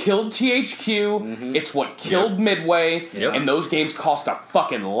what killed THQ, it's what killed Midway, and those games cost a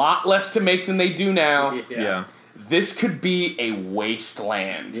fucking lot less to make than they do now. Yeah. This could be a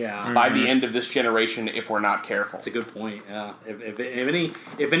wasteland by the end of this generation if we're not careful. That's a good point. Yeah,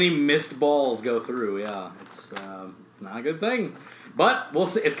 if any missed balls go through, it's not a good thing. But we'll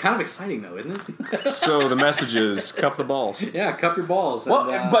see. It's kind of exciting though, isn't it? So the message is cup the balls. Yeah, cup your balls.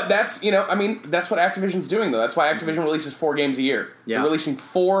 Well, but that's that's what Activision's doing though. That's why Activision releases 4 games a year. Yeah. They're releasing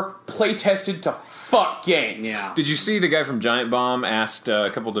 4 play-tested to fuck games. Yeah. Did you see the guy from Giant Bomb asked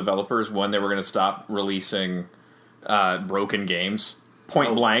a couple developers when they were going to stop releasing broken games?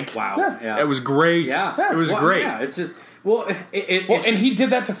 Point blank. Wow. Yeah. It was great. Yeah. It was great. Yeah, it's just... and he did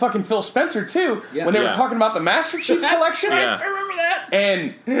that to fucking Phil Spencer too when they were talking about the Master Chief Collection. I remember that.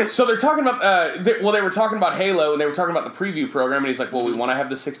 And so they're talking about they were talking about Halo and they were talking about the preview program and he's like, well, we want to have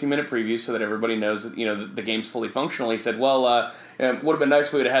the 60-minute preview so that everybody knows that the game's fully functional. He said, well, it would have been nice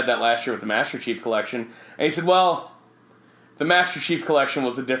if we would have had that last year with the Master Chief Collection. And he said, well, the Master Chief Collection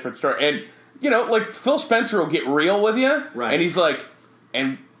was a different story. And like Phil Spencer will get real with you, right? And he's like,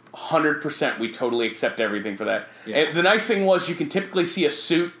 and 100%, we totally accept everything for that. Yeah. And the nice thing was you can typically see a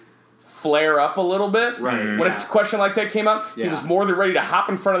suit flare up a little bit. Right. When a question like that came out, he was more than ready to hop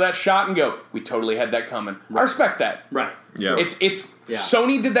in front of that shot and go, we totally had that coming. Right. I respect that. Right. Yeah. It's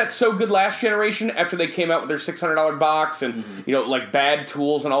Sony did that so good last generation after they came out with their $600 box and like bad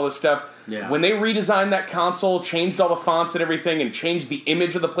tools and all this stuff. Yeah. When they redesigned that console, changed all the fonts and everything, and changed the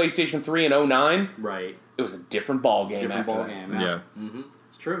image of the PlayStation 3 in 2009, right, it was a different ball game after that. Yeah. Mm-hmm.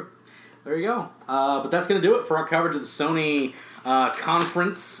 It's true. There you go. But that's going to do it for our coverage of the Sony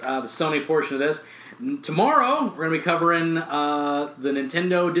conference, the Sony portion of this. Tomorrow, we're going to be covering the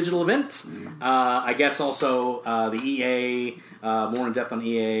Nintendo digital event. I guess also the EA, more in depth on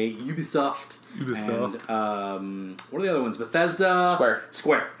EA, Ubisoft. And what are the other ones? Bethesda,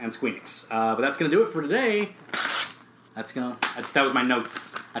 Square, and Squeenix. But that's going to do it for today. That was my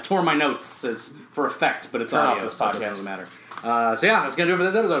notes. I tore my notes as for effect, but it's Turn audio, off this so it podcast. doesn't matter. So yeah, that's gonna do it for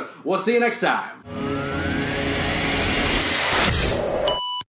this episode. We'll see you next time.